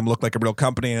documents and making them look like a real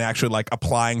company and actually like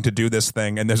applying to do this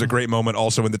thing. And there's a great moment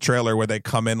also in the trailer where they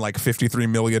come in like 53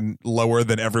 million lower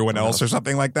than everyone else or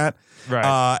something like that.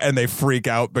 Right. And they freak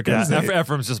out because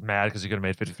Ephraim's just mad because he could have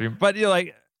made 53. But you know,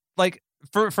 like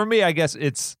for me, I guess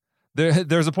it's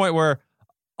there's a point where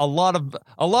a lot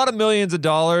of millions of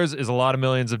dollars is a lot of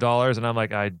millions of dollars, and I'm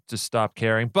like, I just stopped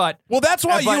caring. But that's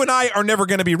why you and I are never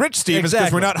going to be rich, Steve, is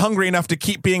because we're not hungry enough to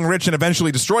keep being rich and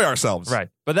eventually destroy ourselves. Right.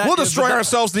 We'll destroy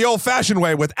ourselves the old-fashioned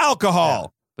way with alcohol. Yeah.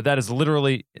 But that is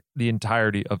literally the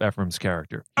entirety of Ephraim's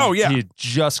character. He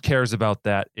just cares about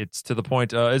that. It's to the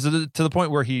point.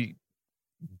 Where he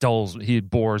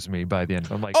bores me by the end.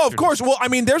 I'm like, of course. Well, I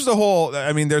mean, there's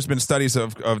been studies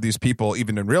of these people,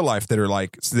 even in real life, that are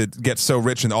like, that get so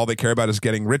rich and all they care about is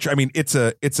getting rich. I mean, it's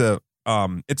a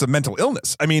mental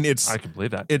illness. I mean, I can believe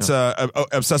that. It's a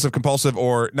obsessive compulsive,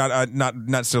 or not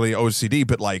necessarily OCD,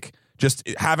 but like just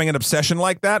having an obsession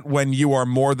like that when you are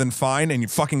more than fine and you're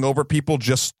fucking over people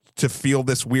just to feel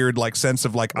this weird like sense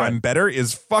of like, right, I'm better,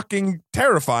 is fucking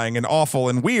terrifying and awful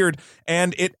and weird.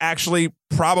 And it actually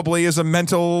probably is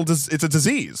it's a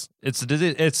disease. It's a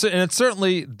disease. It's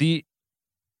certainly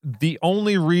the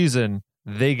only reason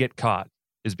they get caught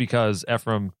is because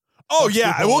Ephraim. Oh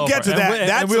yeah, we'll get to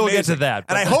that. We'll get to that.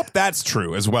 And I hope that's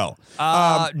true as well.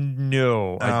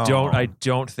 No, I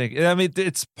don't think. I mean,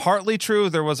 it's partly true.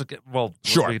 There was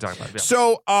sure. We can talk about it.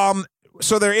 Yeah.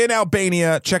 So they're in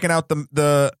Albania checking out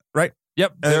the right.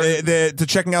 Yep. They're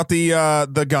checking out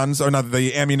the guns, or not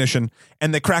the ammunition,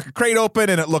 and they crack a crate open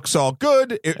and it looks all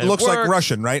good. It looks like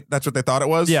Russian, right? That's what they thought it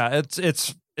was. Yeah,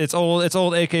 it's old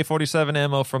AK-47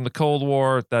 ammo from the Cold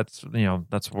War. That's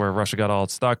where Russia got all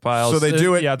its stockpiles. So they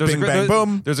do it. Yeah, bing, bang,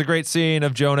 boom. There's a great scene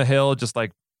of Jonah Hill just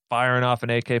like firing off an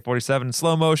AK-47 in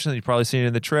slow motion. You've probably seen it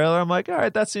in the trailer. I'm like, all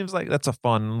right, that seems like that's a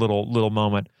fun little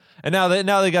moment. And now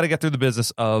they got to get through the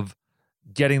business of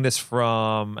getting this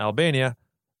from Albania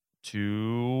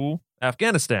to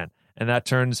Afghanistan, and that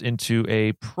turns into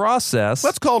a process.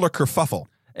 Let's call it a kerfuffle.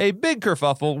 A big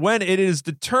kerfuffle when it is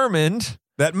determined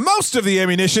that most of the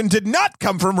ammunition did not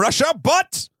come from Russia,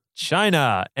 but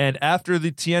China. And after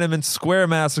the Tiananmen Square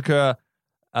massacre,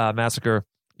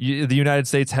 the United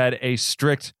States had a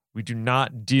strict: we do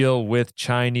not deal with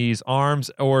Chinese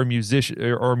arms or munitions,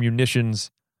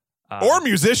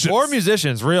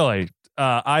 really.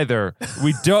 Either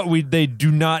they do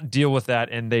not deal with that,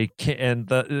 and they can, and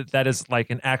that is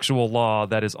like an actual law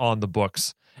that is on the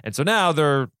books. And so now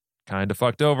they're kind of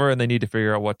fucked over, and they need to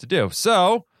figure out what to do.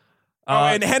 So,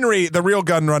 and Henry, the real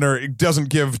gun runner, doesn't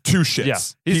give two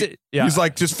shits. Yeah, he's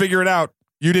like, just figure it out.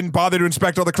 You didn't bother to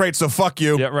inspect all the crates, so fuck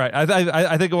you. Yeah, right.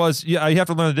 I think it was. Yeah, you have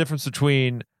to learn the difference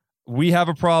between we have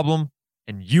a problem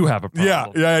and you have a problem. Yeah.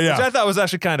 Which I thought was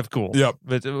actually kind of cool. Yep.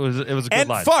 It was a good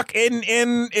line. And fuck,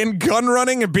 in gun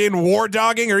running and being war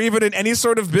dogging, or even in any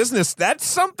sort of business, that's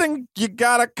something you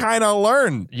gotta kind of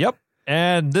learn. Yep.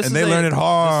 And they learn it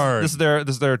hard. This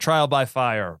is their trial by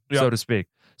fire, so to speak.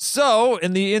 So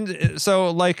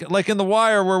like in The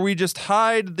Wire, where we just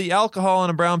hide the alcohol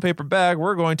in a brown paper bag,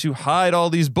 we're going to hide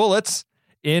all these bullets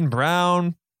in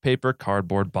brown paper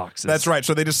cardboard boxes. That's right.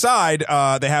 So they decide,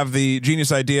 they have the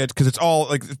genius idea, because it's all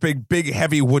like big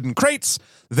heavy wooden crates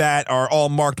that are all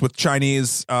marked with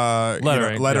Chinese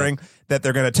lettering that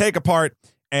they're going to take apart,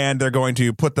 and they're going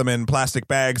to put them in plastic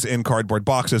bags in cardboard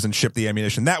boxes and ship the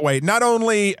ammunition that way. Not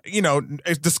only,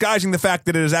 disguising the fact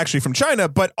that it is actually from China,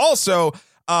 but also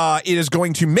it is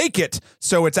going to make it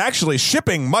so it's actually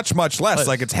shipping much, much less.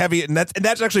 Like, it's heavy, and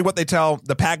that's actually what they tell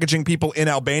the packaging people in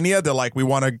Albania. They're like, we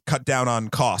want to cut down on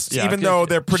costs, even though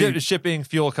they're pretty shipping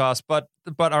fuel costs. But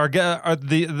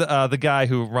the guy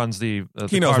who runs the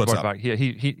he knows what's up.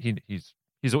 He's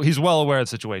he's well aware of the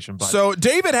situation. But so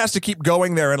David has to keep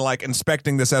going there and like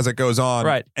inspecting this as it goes on.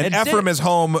 Right. And Ephraim is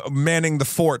home manning the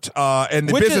fort. And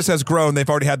the business has grown. They've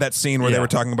already had that scene where they were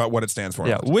talking about what it stands for.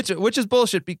 Yeah, which is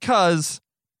bullshit because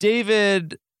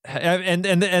David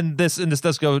and this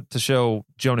does go to show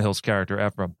Jonah Hill's character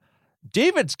Ephraim.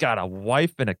 David's got a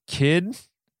wife and a kid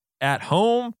at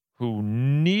home who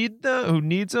needs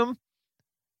him. What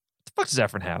the fuck does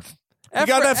Ephraim have? He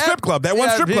got that strip club, that one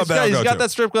strip club that he's got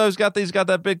that strip club. He's got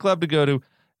that big club to go to,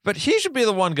 but he should be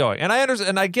the one going. And I understand,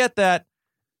 and I get that.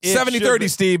 70-30,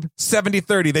 Steve.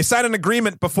 70-30. They signed an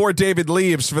agreement before David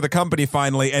leaves for the company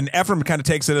finally, and Ephraim kind of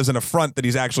takes it as an affront that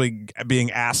he's actually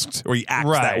being asked, or he acts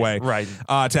that way, right?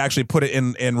 To actually put it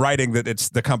in writing that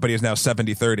the company is now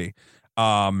 70-30.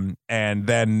 And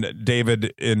then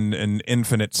David in an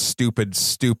infinite stupid.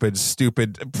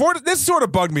 This sort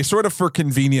of bugged me, sort of for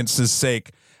convenience's sake.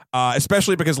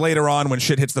 Especially because later on when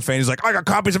shit hits the fan, he's like, I got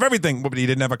copies of everything. But he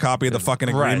didn't have a copy of the fucking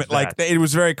agreement. Like, it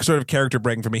was very sort of character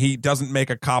breaking for me. He doesn't make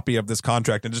a copy of this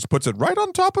contract and just puts it right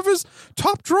on top of his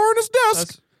top drawer in his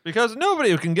desk. Because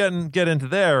nobody can get into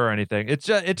there or anything. It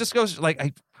just goes like,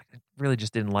 I really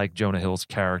just didn't like Jonah Hill's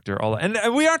character. And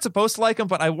we aren't supposed to like him,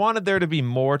 but I wanted there to be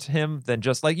more to him than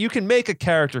just like, you can make a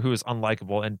character who is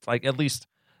unlikable and like at least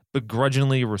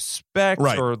begrudgingly respect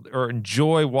or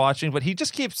enjoy watching, but he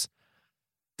just keeps...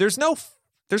 There's no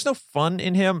fun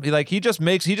in him. Like he just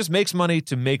makes money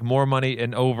to make more money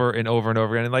and over and over and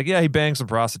over again. And like, yeah, he bangs some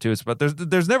prostitutes, but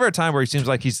there's never a time where he seems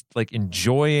like he's like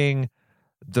enjoying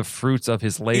the fruits of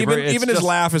his labor. Even his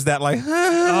laugh is that like,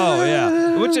 oh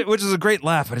yeah, which is a great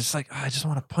laugh, but it's like, oh, I just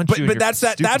want to punch you. But that's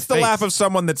the laugh of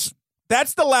someone that's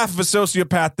the laugh of a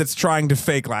sociopath that's trying to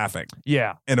fake laughing.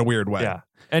 Yeah, in a weird way. Yeah,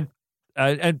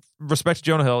 and respect to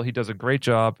Jonah Hill, he does a great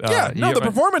job. The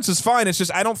performance is fine. It's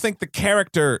just I don't think the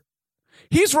character.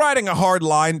 He's riding a hard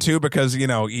line too because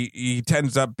he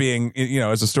tends up being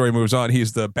as the story moves on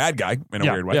he's the bad guy in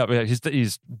a weird way. Yeah, he's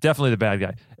definitely the bad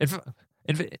guy.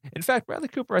 In fact, Bradley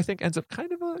Cooper I think ends up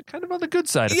kind of on the good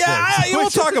side of things. We'll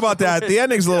talk about that. The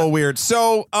ending's a little weird.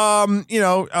 So so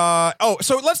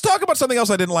let's talk about something else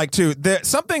I didn't like too.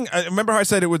 Remember how I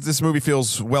said this movie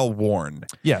feels well worn.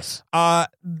 Yes.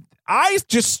 I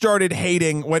just started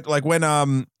hating when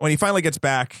he finally gets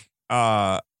back.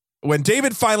 When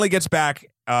David finally gets back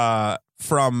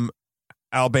from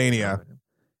Albania,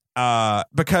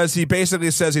 because he basically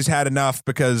says he's had enough.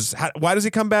 Because why does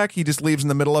he come back? He just leaves in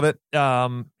the middle of it.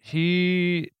 Why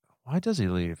does he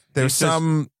leave? There's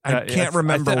I can't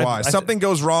remember why. Something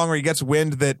goes wrong, or he gets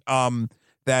wind that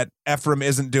that Ephraim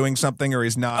isn't doing something, or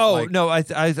he's not. Oh no, I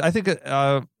think.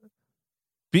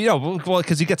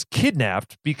 Because he gets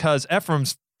kidnapped because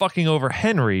Ephraim's fucking over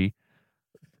Henry.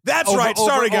 That's right.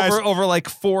 Sorry, guys. Over like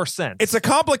 4 cents. It's a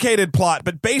complicated plot,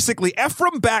 but basically,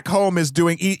 Ephraim back home is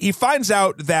doing. He finds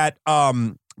out that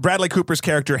Bradley Cooper's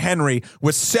character Henry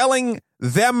was selling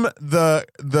them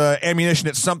the ammunition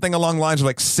at something along the lines of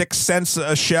like 6 cents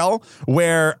a shell,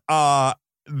 where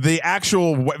the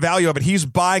actual value of it, he's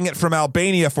buying it from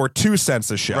Albania for 2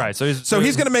 cents a shell. Right. So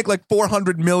he's going to make like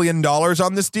 $400 million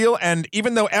on this deal. And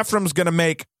even though Ephraim's going to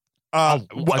make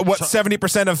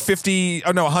 70%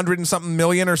 of 100 and something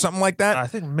million or something like that. I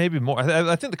think maybe more.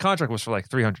 I think the contract was for like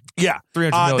 300. Yeah.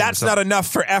 300 million. That's not enough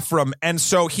for Ephraim. And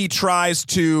so he tries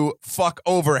to fuck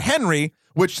over Henry,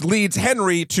 which leads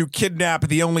Henry to kidnap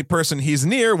the only person he's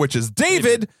near, which is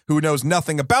David, who knows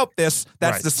nothing about this.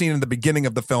 That's the scene in the beginning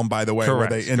of the film, by the way,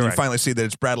 where you finally see that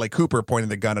it's Bradley Cooper pointing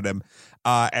the gun at him,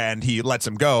 and he lets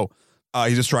him go.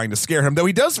 He's just trying to scare him, though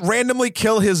he does randomly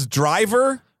kill his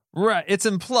driver. Right, it's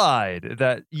implied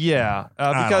that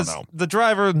because the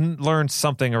driver learned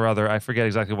something or other. I forget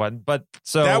exactly what, but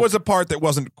so that was a part that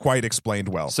wasn't quite explained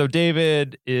well. So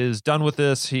David is done with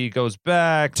this. He goes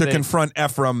back to confront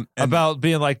Ephraim about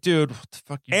being like, "Dude, what the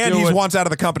fuck you doing?" And he wants out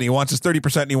of the company. He wants his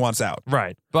 30%, and he wants out.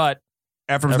 Right, but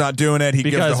Ephraim's not doing it. He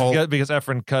gives the whole because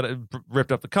Ephraim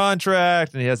ripped up the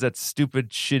contract, and he has that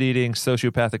stupid shit-eating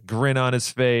sociopathic grin on his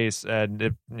face, and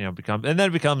it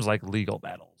becomes like legal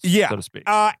battles, so to speak.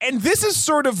 And this is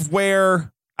sort of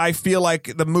where I feel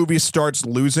like the movie starts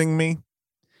losing me.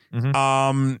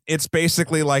 Mm-hmm. It's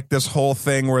basically like this whole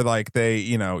thing where like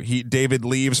David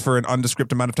leaves for an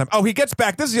undescript amount of time. Oh, he gets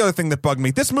back. This is the other thing that bugged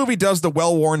me. This movie does the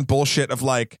well-worn bullshit of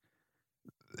like,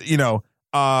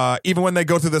 even when they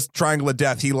go through this triangle of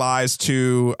death, he lies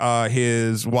to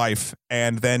his wife,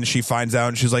 and then she finds out,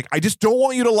 and she's like, "I just don't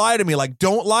want you to lie to me. Like,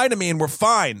 don't lie to me, and we're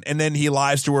fine." And then he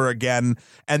lies to her again,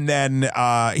 and then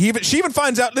she even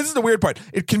finds out. This is the weird part.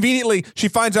 She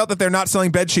finds out that they're not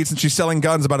selling bed sheets, and she's selling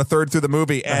guns about a third through the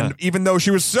movie. And even though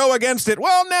she was so against it,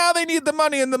 well, now they need the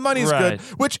money, and the money's good,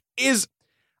 which is.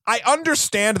 I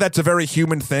understand that's a very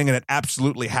human thing and it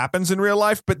absolutely happens in real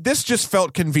life, but this just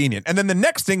felt convenient. And then the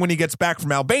next thing, when he gets back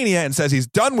from Albania and says he's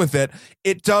done with it,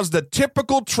 it does the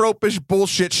typical tropish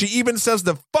bullshit. She even says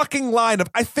the fucking line of,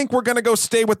 I think we're going to go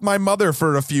stay with my mother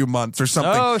for a few months or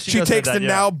something. Oh, she takes the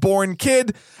now born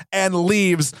kid and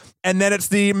leaves. And then it's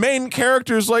the main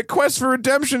character's like quest for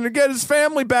redemption to get his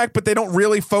family back, but they don't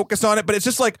really focus on it. But it's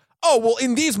just like, oh, well,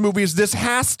 in these movies, this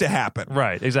has to happen.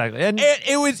 Right, exactly. And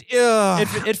it was...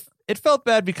 It felt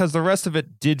bad because the rest of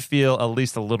it did feel at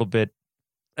least a little bit...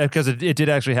 Because it did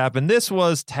actually happen. This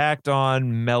was tacked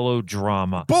on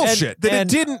melodrama. Bullshit it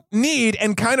didn't need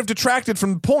and kind of detracted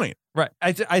from the point. Right.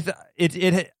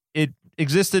 It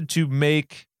existed to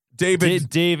make...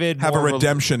 David have a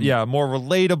redemption. More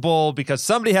relatable, because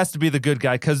somebody has to be the good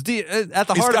guy, because at the heart of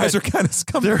it, these guys are kind of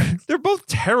scum. They're both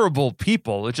terrible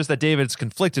people. It's just that David's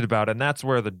conflicted about it, and that's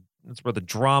where the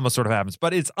drama sort of happens.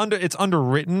 But it's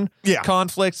underwritten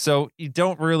conflict, so you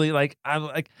don't really like.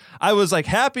 I was like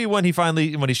happy when he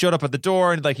showed up at the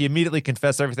door and like he immediately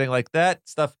confessed everything. Like that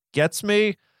stuff gets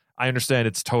me. I understand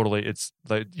it's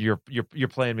like you're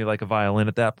playing me like a violin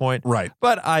at that point, right?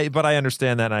 But I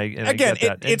understand that. I get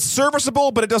that. It's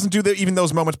serviceable, but it doesn't do even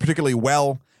those moments particularly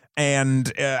well.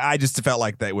 And I just felt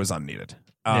like that it was unneeded.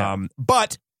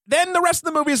 But then the rest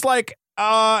of the movie is like,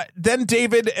 then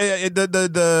David,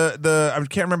 the I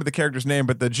can't remember the character's name,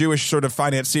 but the Jewish sort of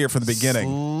financier from the beginning,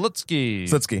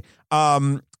 Slutsky.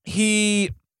 He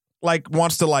like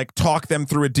wants to like talk them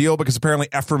through a deal because apparently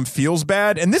Ephraim feels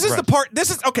bad. And this is the part, this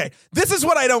is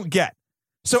what I don't get.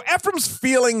 So Ephraim's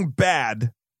feeling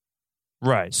bad.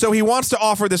 Right. So he wants to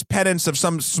offer this penance of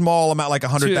some small amount, like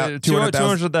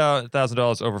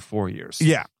 $200,000 over 4 years.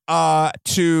 Yeah.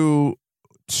 To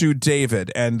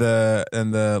David, and the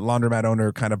laundromat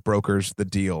owner kind of brokers the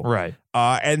deal. Right.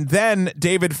 And then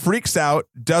David freaks out,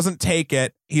 doesn't take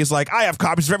it. He's like, I have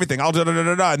copies of everything. I'll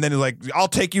da-da-da-da-da. And then he's like, I'll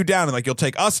take you down. And like, you'll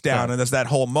take us down. Yeah. And there's that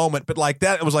whole moment. But like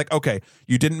that, it was like, okay,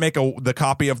 you didn't make the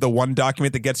copy of the one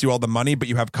document that gets you all the money, but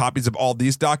you have copies of all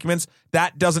these documents.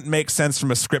 That doesn't make sense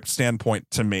from a script standpoint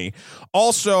to me.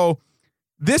 Also,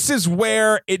 this is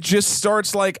where it just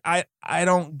starts like, I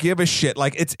don't give a shit.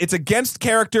 Like it's against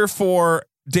character for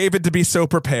David to be so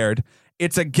prepared.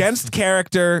 It's against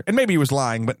character, and maybe he was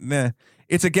lying, but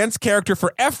it's against character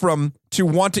for Ephraim to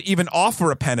want to even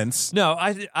offer a penance. No,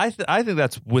 I think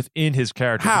that's within his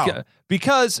character. How?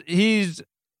 Because he's,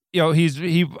 I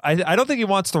don't think he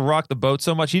wants to rock the boat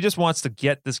so much. He just wants to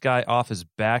get this guy off his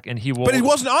back, and he will. But he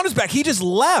wasn't on his back. He just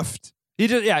left. He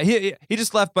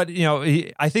just left. But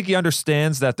I think he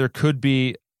understands that there could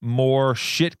be more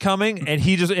shit coming, and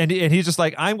he's just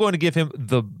like, I'm going to give him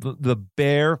the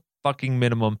bare fucking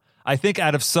minimum. I think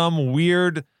out of some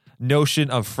weird notion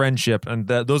of friendship, and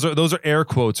those are air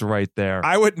quotes right there.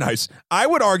 I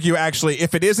would argue actually,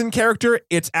 if it is in character,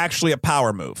 it's actually a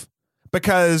power move,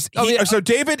 because so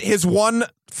David, his one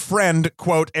friend,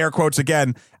 quote air quotes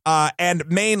again, and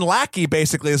main lackey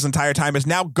basically this entire time is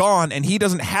now gone, and he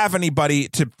doesn't have anybody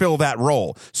to fill that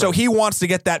role. So he wants to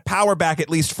get that power back at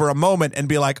least for a moment and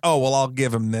be like, oh, well, I'll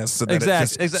give him this. So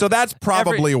exactly. So that's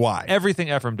probably why. Everything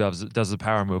Ephraim does the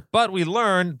power move. But we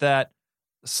learned that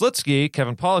Slutsky,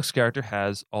 Kevin Pollak's character,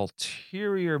 has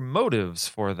ulterior motives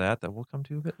for that we'll come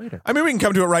to a bit later. I mean, we can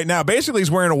come to it right now. Basically, he's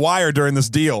wearing a wire during this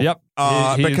deal. Yep.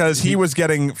 Because he was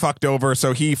getting fucked over,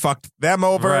 so he fucked them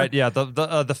over. Right, yeah.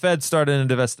 The Fed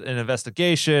started an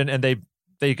investigation, and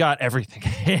they got everything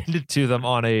handed to them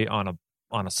on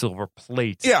a silver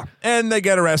plate. Yeah, and they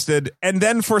get arrested. And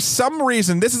then for some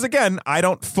reason, this is, again, I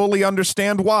don't fully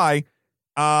understand why,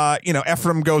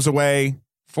 Ephraim goes away.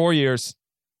 4 years.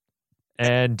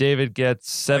 And David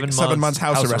gets 7 months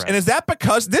house arrest. And is that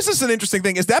because, this is an interesting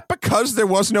thing, is that because there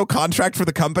was no contract for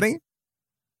the company?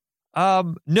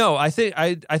 No, I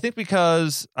think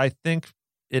because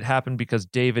it happened because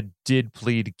David did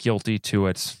plead guilty to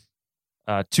it,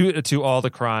 to all the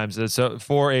crimes, so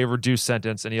for a reduced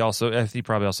sentence, and he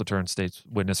probably also turned state's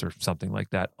witness or something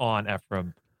like that on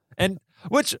Ephraim, and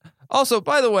which also,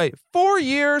 by the way, 4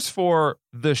 years for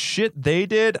the shit they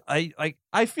did.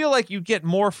 I feel like you get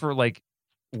more for like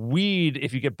weed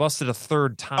if you get busted a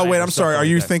third time. Oh wait, I'm sorry. Are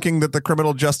you thinking that the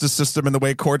criminal justice system and the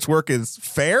way courts work is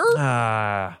fair?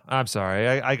 I'm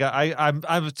sorry.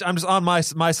 I'm just on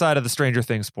my side of the Stranger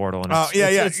Things portal, and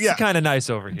it's kind of nice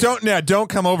over here. Don't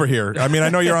come over here. I mean, I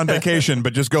know you're on vacation,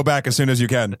 but just go back as soon as you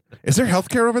can. Is there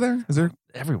healthcare over there? Is there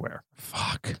everywhere?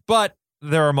 Fuck. But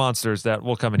there are monsters that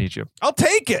will come and eat you. I'll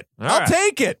take it.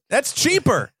 Take it. That's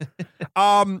cheaper.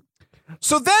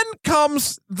 So then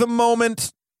comes the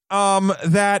moment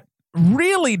that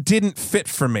really didn't fit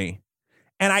for me.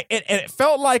 And it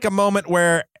felt like a moment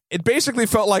where it basically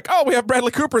felt like, oh, we have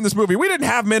Bradley Cooper in this movie. We didn't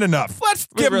have him in enough. Let's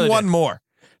give him one more.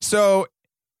 So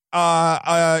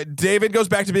David goes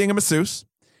back to being a masseuse.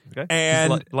 Okay.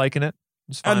 And he's liking it.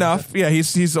 Enough. Yeah,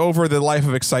 he's over the life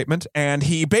of excitement. And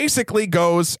he basically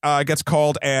goes, gets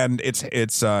called, and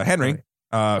it's Henry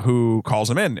who calls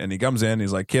him in. And he comes in.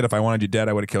 He's like, kid, if I wanted you dead,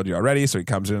 I would have killed you already. So he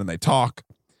comes in and they talk.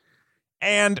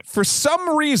 And for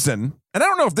some reason, and I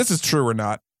don't know if this is true or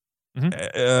not,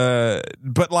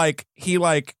 but like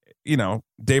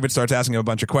David starts asking him a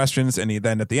bunch of questions, and he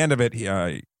then at the end of it,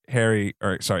 Henry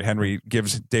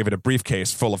gives David a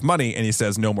briefcase full of money, and he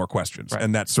says no more questions,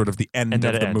 and that's sort of the end of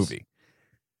the movie.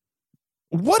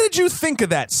 What did you think of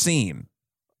that scene?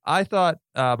 I thought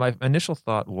my initial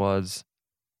thought was,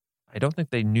 I don't think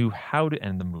they knew how to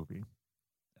end the movie,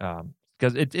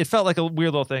 because it felt like a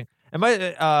weird little thing. And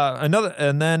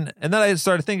then I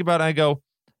started thinking about it, and I go,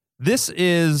 this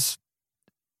is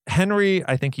Henry.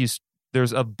 I think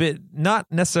there's a bit, not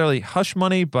necessarily hush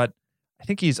money, but I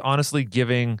think he's honestly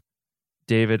giving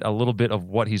David a little bit of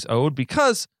what he's owed,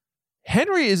 because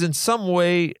Henry is in some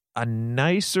way a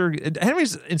nicer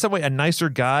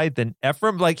guy than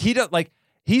Ephraim. Like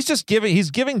he's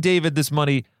giving David this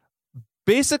money,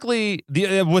 basically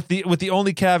with the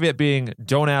only caveat being,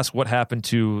 don't ask what happened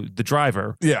to the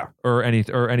driver, or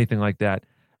anything like that.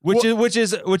 Which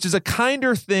is a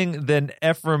kinder thing than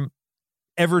Ephraim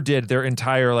ever did their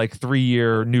entire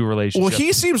 3-year new relationship. Well,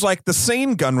 he seems like the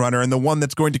sane gun runner and the one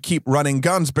that's going to keep running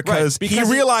guns because he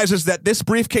realizes that this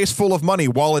briefcase full of money,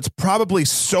 while it's probably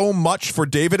so much for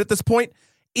David at this point,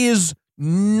 is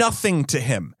nothing to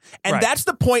him. And that's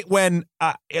the point when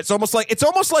it's almost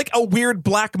like a weird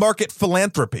black market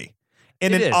philanthropy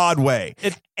in an odd way.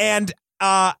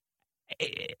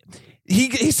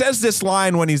 He says this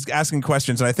line when he's asking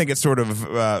questions, and I think it sort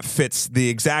of fits the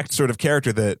exact sort of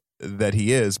character that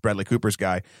he is, Bradley Cooper's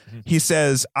guy. He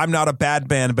says, I'm not a bad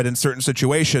man, but in certain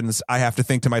situations, I have to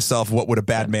think to myself, what would a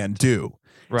bad man do?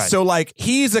 Right. So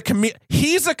he's a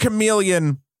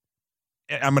chameleon.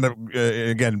 I'm going to,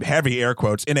 again, heavy air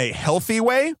quotes, in a healthy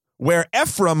way, where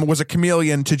Ephraim was a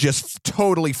chameleon to just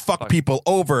totally fuck people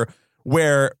over,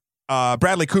 where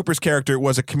Bradley Cooper's character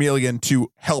was a chameleon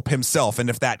to help himself.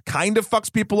 And if that kind of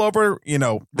fucks people over,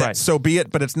 so be it,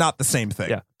 but it's not the same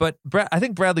thing. Yeah. But I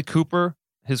think Bradley Cooper,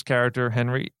 his character,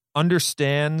 Henry,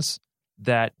 understands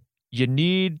that you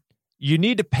need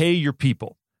to pay your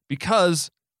people, because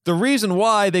the reason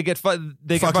why they get fucked in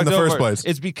the first place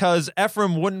is because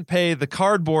Ephraim wouldn't pay the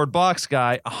cardboard box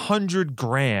guy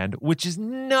 $100,000, which is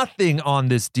nothing on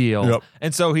this deal. Yep.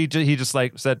 And so he just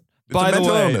said, by the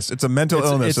way, it's a mental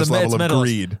illness. This level of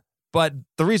greed. But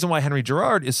the reason why Henry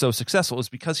Gerard is so successful is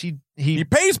because he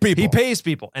pays people. He pays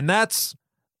people, and that's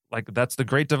the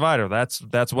great divider.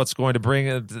 That's what's going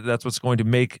to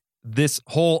make this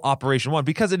whole operation one,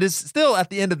 because it is still, at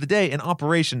the end of the day, an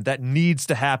operation that needs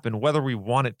to happen whether we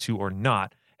want it to or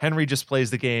not. Henry just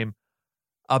plays the game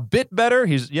a bit better.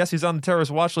 He's on the terrorist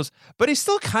watch list, but he's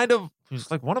still he's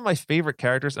like one of my favorite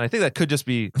characters, and I think that could just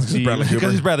be because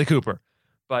he's Bradley Cooper.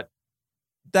 But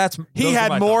he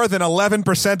had more than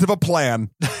 11% of a plan.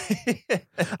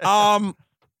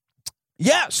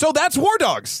 Yeah, so that's War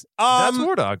Dogs. That's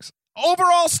War Dogs.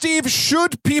 Overall, Steve,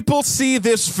 should people see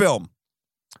this film?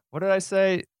 What did I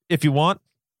say? If you want.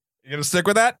 You gonna stick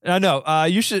with that? No.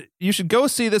 You should go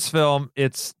see this film.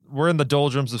 We're in the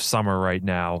doldrums of summer right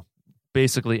now,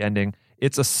 basically ending.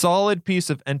 It's a solid piece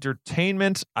of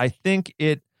entertainment. I think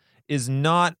it is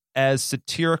not as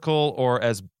satirical or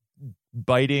as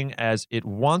biting as it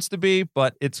wants to be,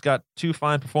 but it's got two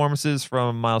fine performances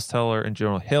from Miles Teller and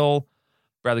Jonah Hill.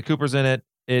 Bradley Cooper's in it.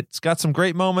 It's got some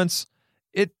great moments.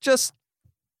 It just,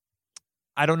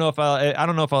 I don't know if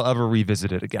I'll ever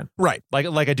revisit it again. Right, like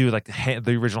I do, like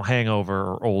the original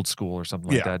Hangover or Old School or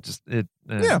something like that. Just it.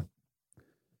 Yeah.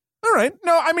 All right.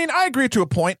 No, I mean, I agree to a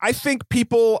point. I think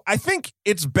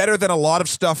it's better than a lot of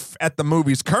stuff at the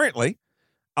movies currently.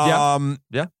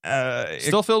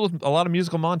 Still filled with a lot of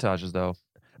musical montages, though.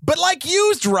 But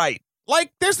used right.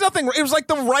 There's nothing. It was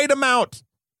the right amount.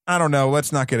 I don't know.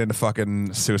 Let's not get into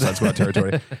fucking Suicide Squad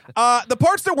territory. The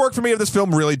parts that work for me of this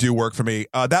film really do work for me.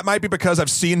 That might be because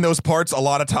I've seen those parts a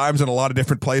lot of times in a lot of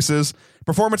different places.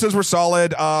 Performances were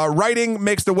solid. Writing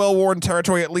makes the well-worn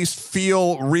territory at least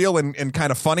feel real and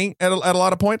kind of funny at a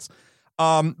lot of points.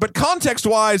 But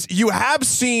context-wise, you have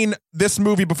seen this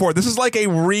movie before. This is like a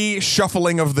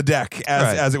reshuffling of the deck,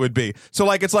 as it would be.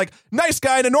 So, it's nice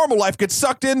guy in a normal life gets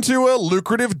sucked into a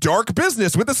lucrative, dark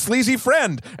business with a sleazy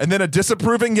friend, and then a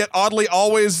disapproving yet oddly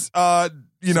always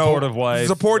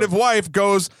supportive wife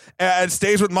goes and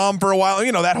stays with mom for a while.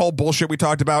 You know, that whole bullshit we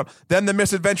talked about. Then the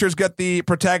misadventures get the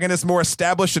protagonist more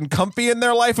established and comfy in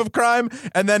their life of crime.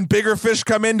 And then bigger fish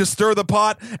come in to stir the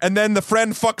pot. And then the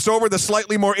friend fucks over the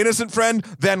slightly more innocent friend.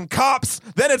 Then cops.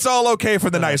 Then it's all okay for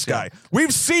the nice guy.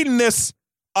 We've seen this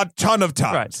a ton of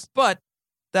times. Right. But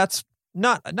that's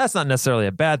not necessarily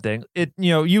a bad thing.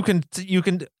 You can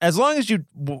as long as you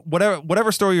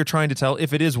whatever story you're trying to tell,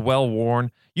 if it is well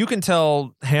worn, you can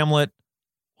tell Hamlet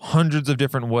hundreds of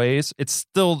different ways. It's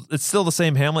still the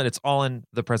same Hamlet. It's all in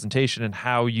the presentation and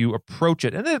how you approach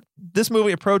it. And this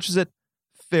movie approaches it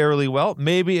fairly well.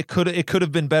 Maybe it could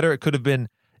have been better. It could have been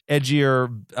edgier,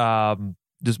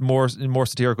 just more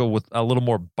satirical with a little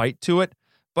more bite to it.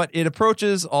 But it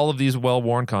approaches all of these well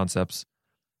worn concepts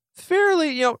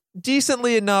fairly,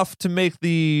 decently enough to make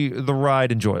the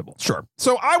ride enjoyable. Sure.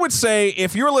 So I would say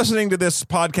if you're listening to this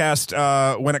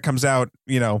podcast when it comes out,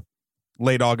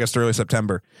 late August, early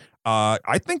September,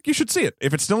 I think you should see it.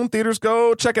 If it's still in theaters,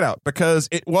 go check it out because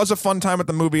it was a fun time at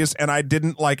the movies and I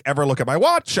didn't ever look at my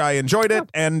watch. I enjoyed it.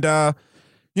 And,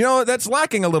 that's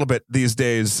lacking a little bit these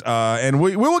days. And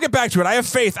we will get back to it. I have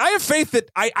faith. That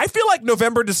I feel like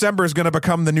November, December is going to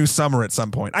become the new summer at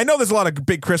some point. I know there's a lot of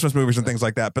big Christmas movies and things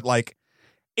like that, but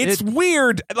it's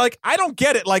weird. I don't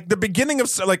get it. The beginning of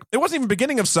it wasn't even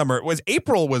beginning of summer. It was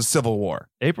April was Civil War.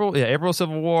 April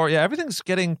Civil War. Yeah, everything's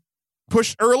getting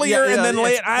pushed earlier and then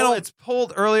late. It's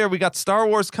pulled earlier. We got Star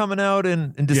Wars coming out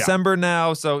in December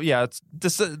now. So yeah,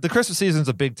 the Christmas season's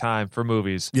a big time for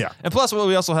movies. Yeah. And plus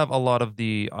we also have a lot of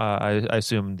the, I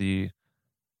assume the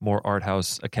more art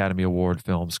house Academy Award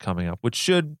films coming up, which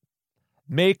should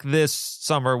make this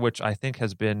summer, which I think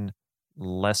has been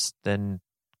less than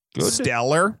good.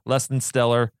 Less than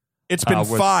stellar. It's been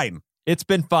fine. It's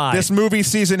been fine. This movie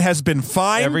season has been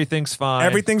fine. Everything's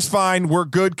fine. We're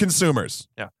good consumers.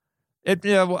 Yeah.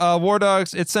 War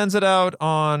Dogs, it sends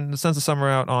the summer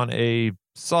out on a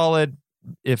solid,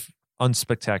 if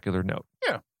unspectacular note.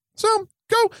 Yeah. So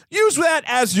go use that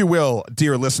as you will,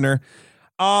 dear listener.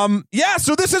 So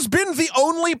this has been the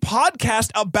only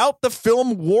podcast about the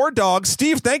film War Dogs.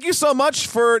 Steve, thank you so much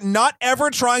for not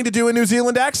ever trying to do a New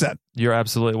Zealand accent. You're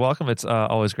absolutely welcome. It's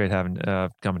always great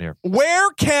coming here. Where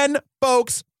can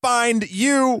folks find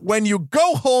you when you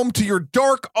go home to your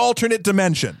dark alternate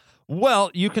dimension? Well,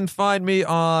 you can find me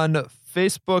on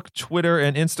Facebook, Twitter,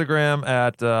 and Instagram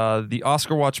at the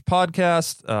Oscar Watch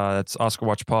Podcast. That's Oscar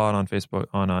Watch Pod on Facebook,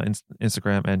 on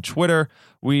Instagram, and Twitter.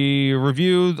 We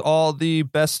reviewed all the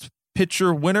best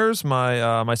picture winners,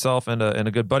 myself and a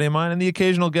good buddy of mine, and the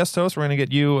occasional guest host. We're going to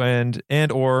get you and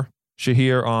or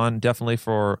Shahir on definitely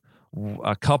for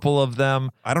a couple of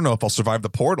them. I don't know if I'll survive the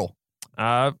portal.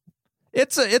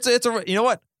 It's a you know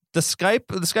what? The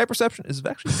Skype reception is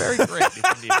actually very great.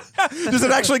 Does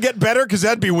it actually get better? Because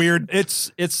that'd be weird.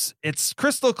 It's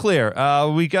crystal clear.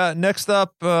 We got next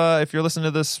up. If you're listening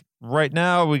to this right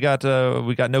now, we got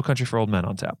No Country for Old Men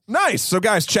on tap. Nice. So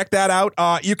guys, check that out.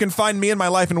 You can find me and my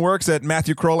life and works at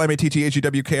Matthew Kroll,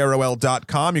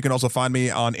 MatthewKrol.com. You can also find me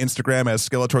on Instagram as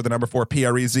Skeletor 4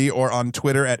 PREZ or on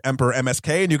Twitter at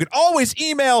EmperorMSK. And you can always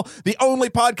email the only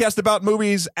podcast about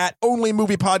movies at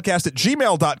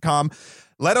onlymoviepodcast@gmail.com.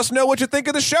 Let us know what you think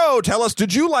of the show. Tell us,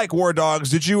 did you like War Dogs?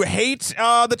 Did you hate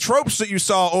the tropes that you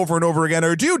saw over and over again?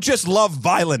 Or do you just love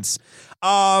violence?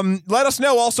 Let us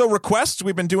know. Also, requests.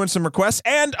 We've been doing some requests.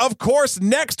 And, of course,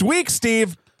 next week,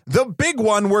 Steve, the big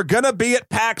one, we're going to be at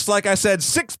PAX, like I said,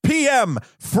 6 p.m.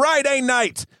 Friday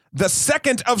night, the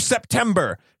 2nd of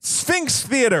September. Sphinx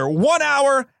Theater, 1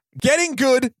 hour, getting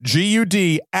good,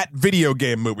 GUD, at video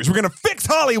game movies. We're going to fix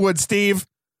Hollywood, Steve.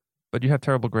 But you have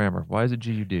terrible grammar. Why is it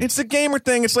GUD? It's the gamer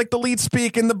thing. It's like the lead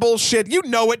speak and the bullshit. You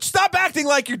know it. Stop acting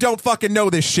like you don't fucking know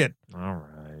this shit. All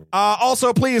right.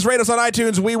 Also, please rate us on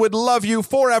iTunes. We would love you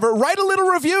forever. Write a little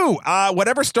review.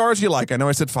 Whatever stars you like. I know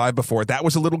I said 5 before. That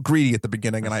was a little greedy at the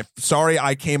beginning, and I'm sorry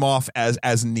I came off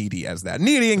as needy as that.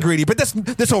 Needy and greedy. But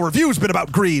this whole review's been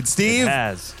about greed, Steve. It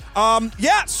has.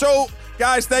 So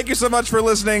guys, thank you so much for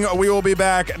listening. We will be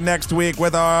back next week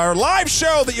with our live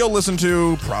show that you'll listen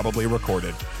to, probably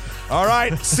recorded. All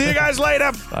right. See you guys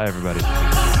later. Bye, everybody.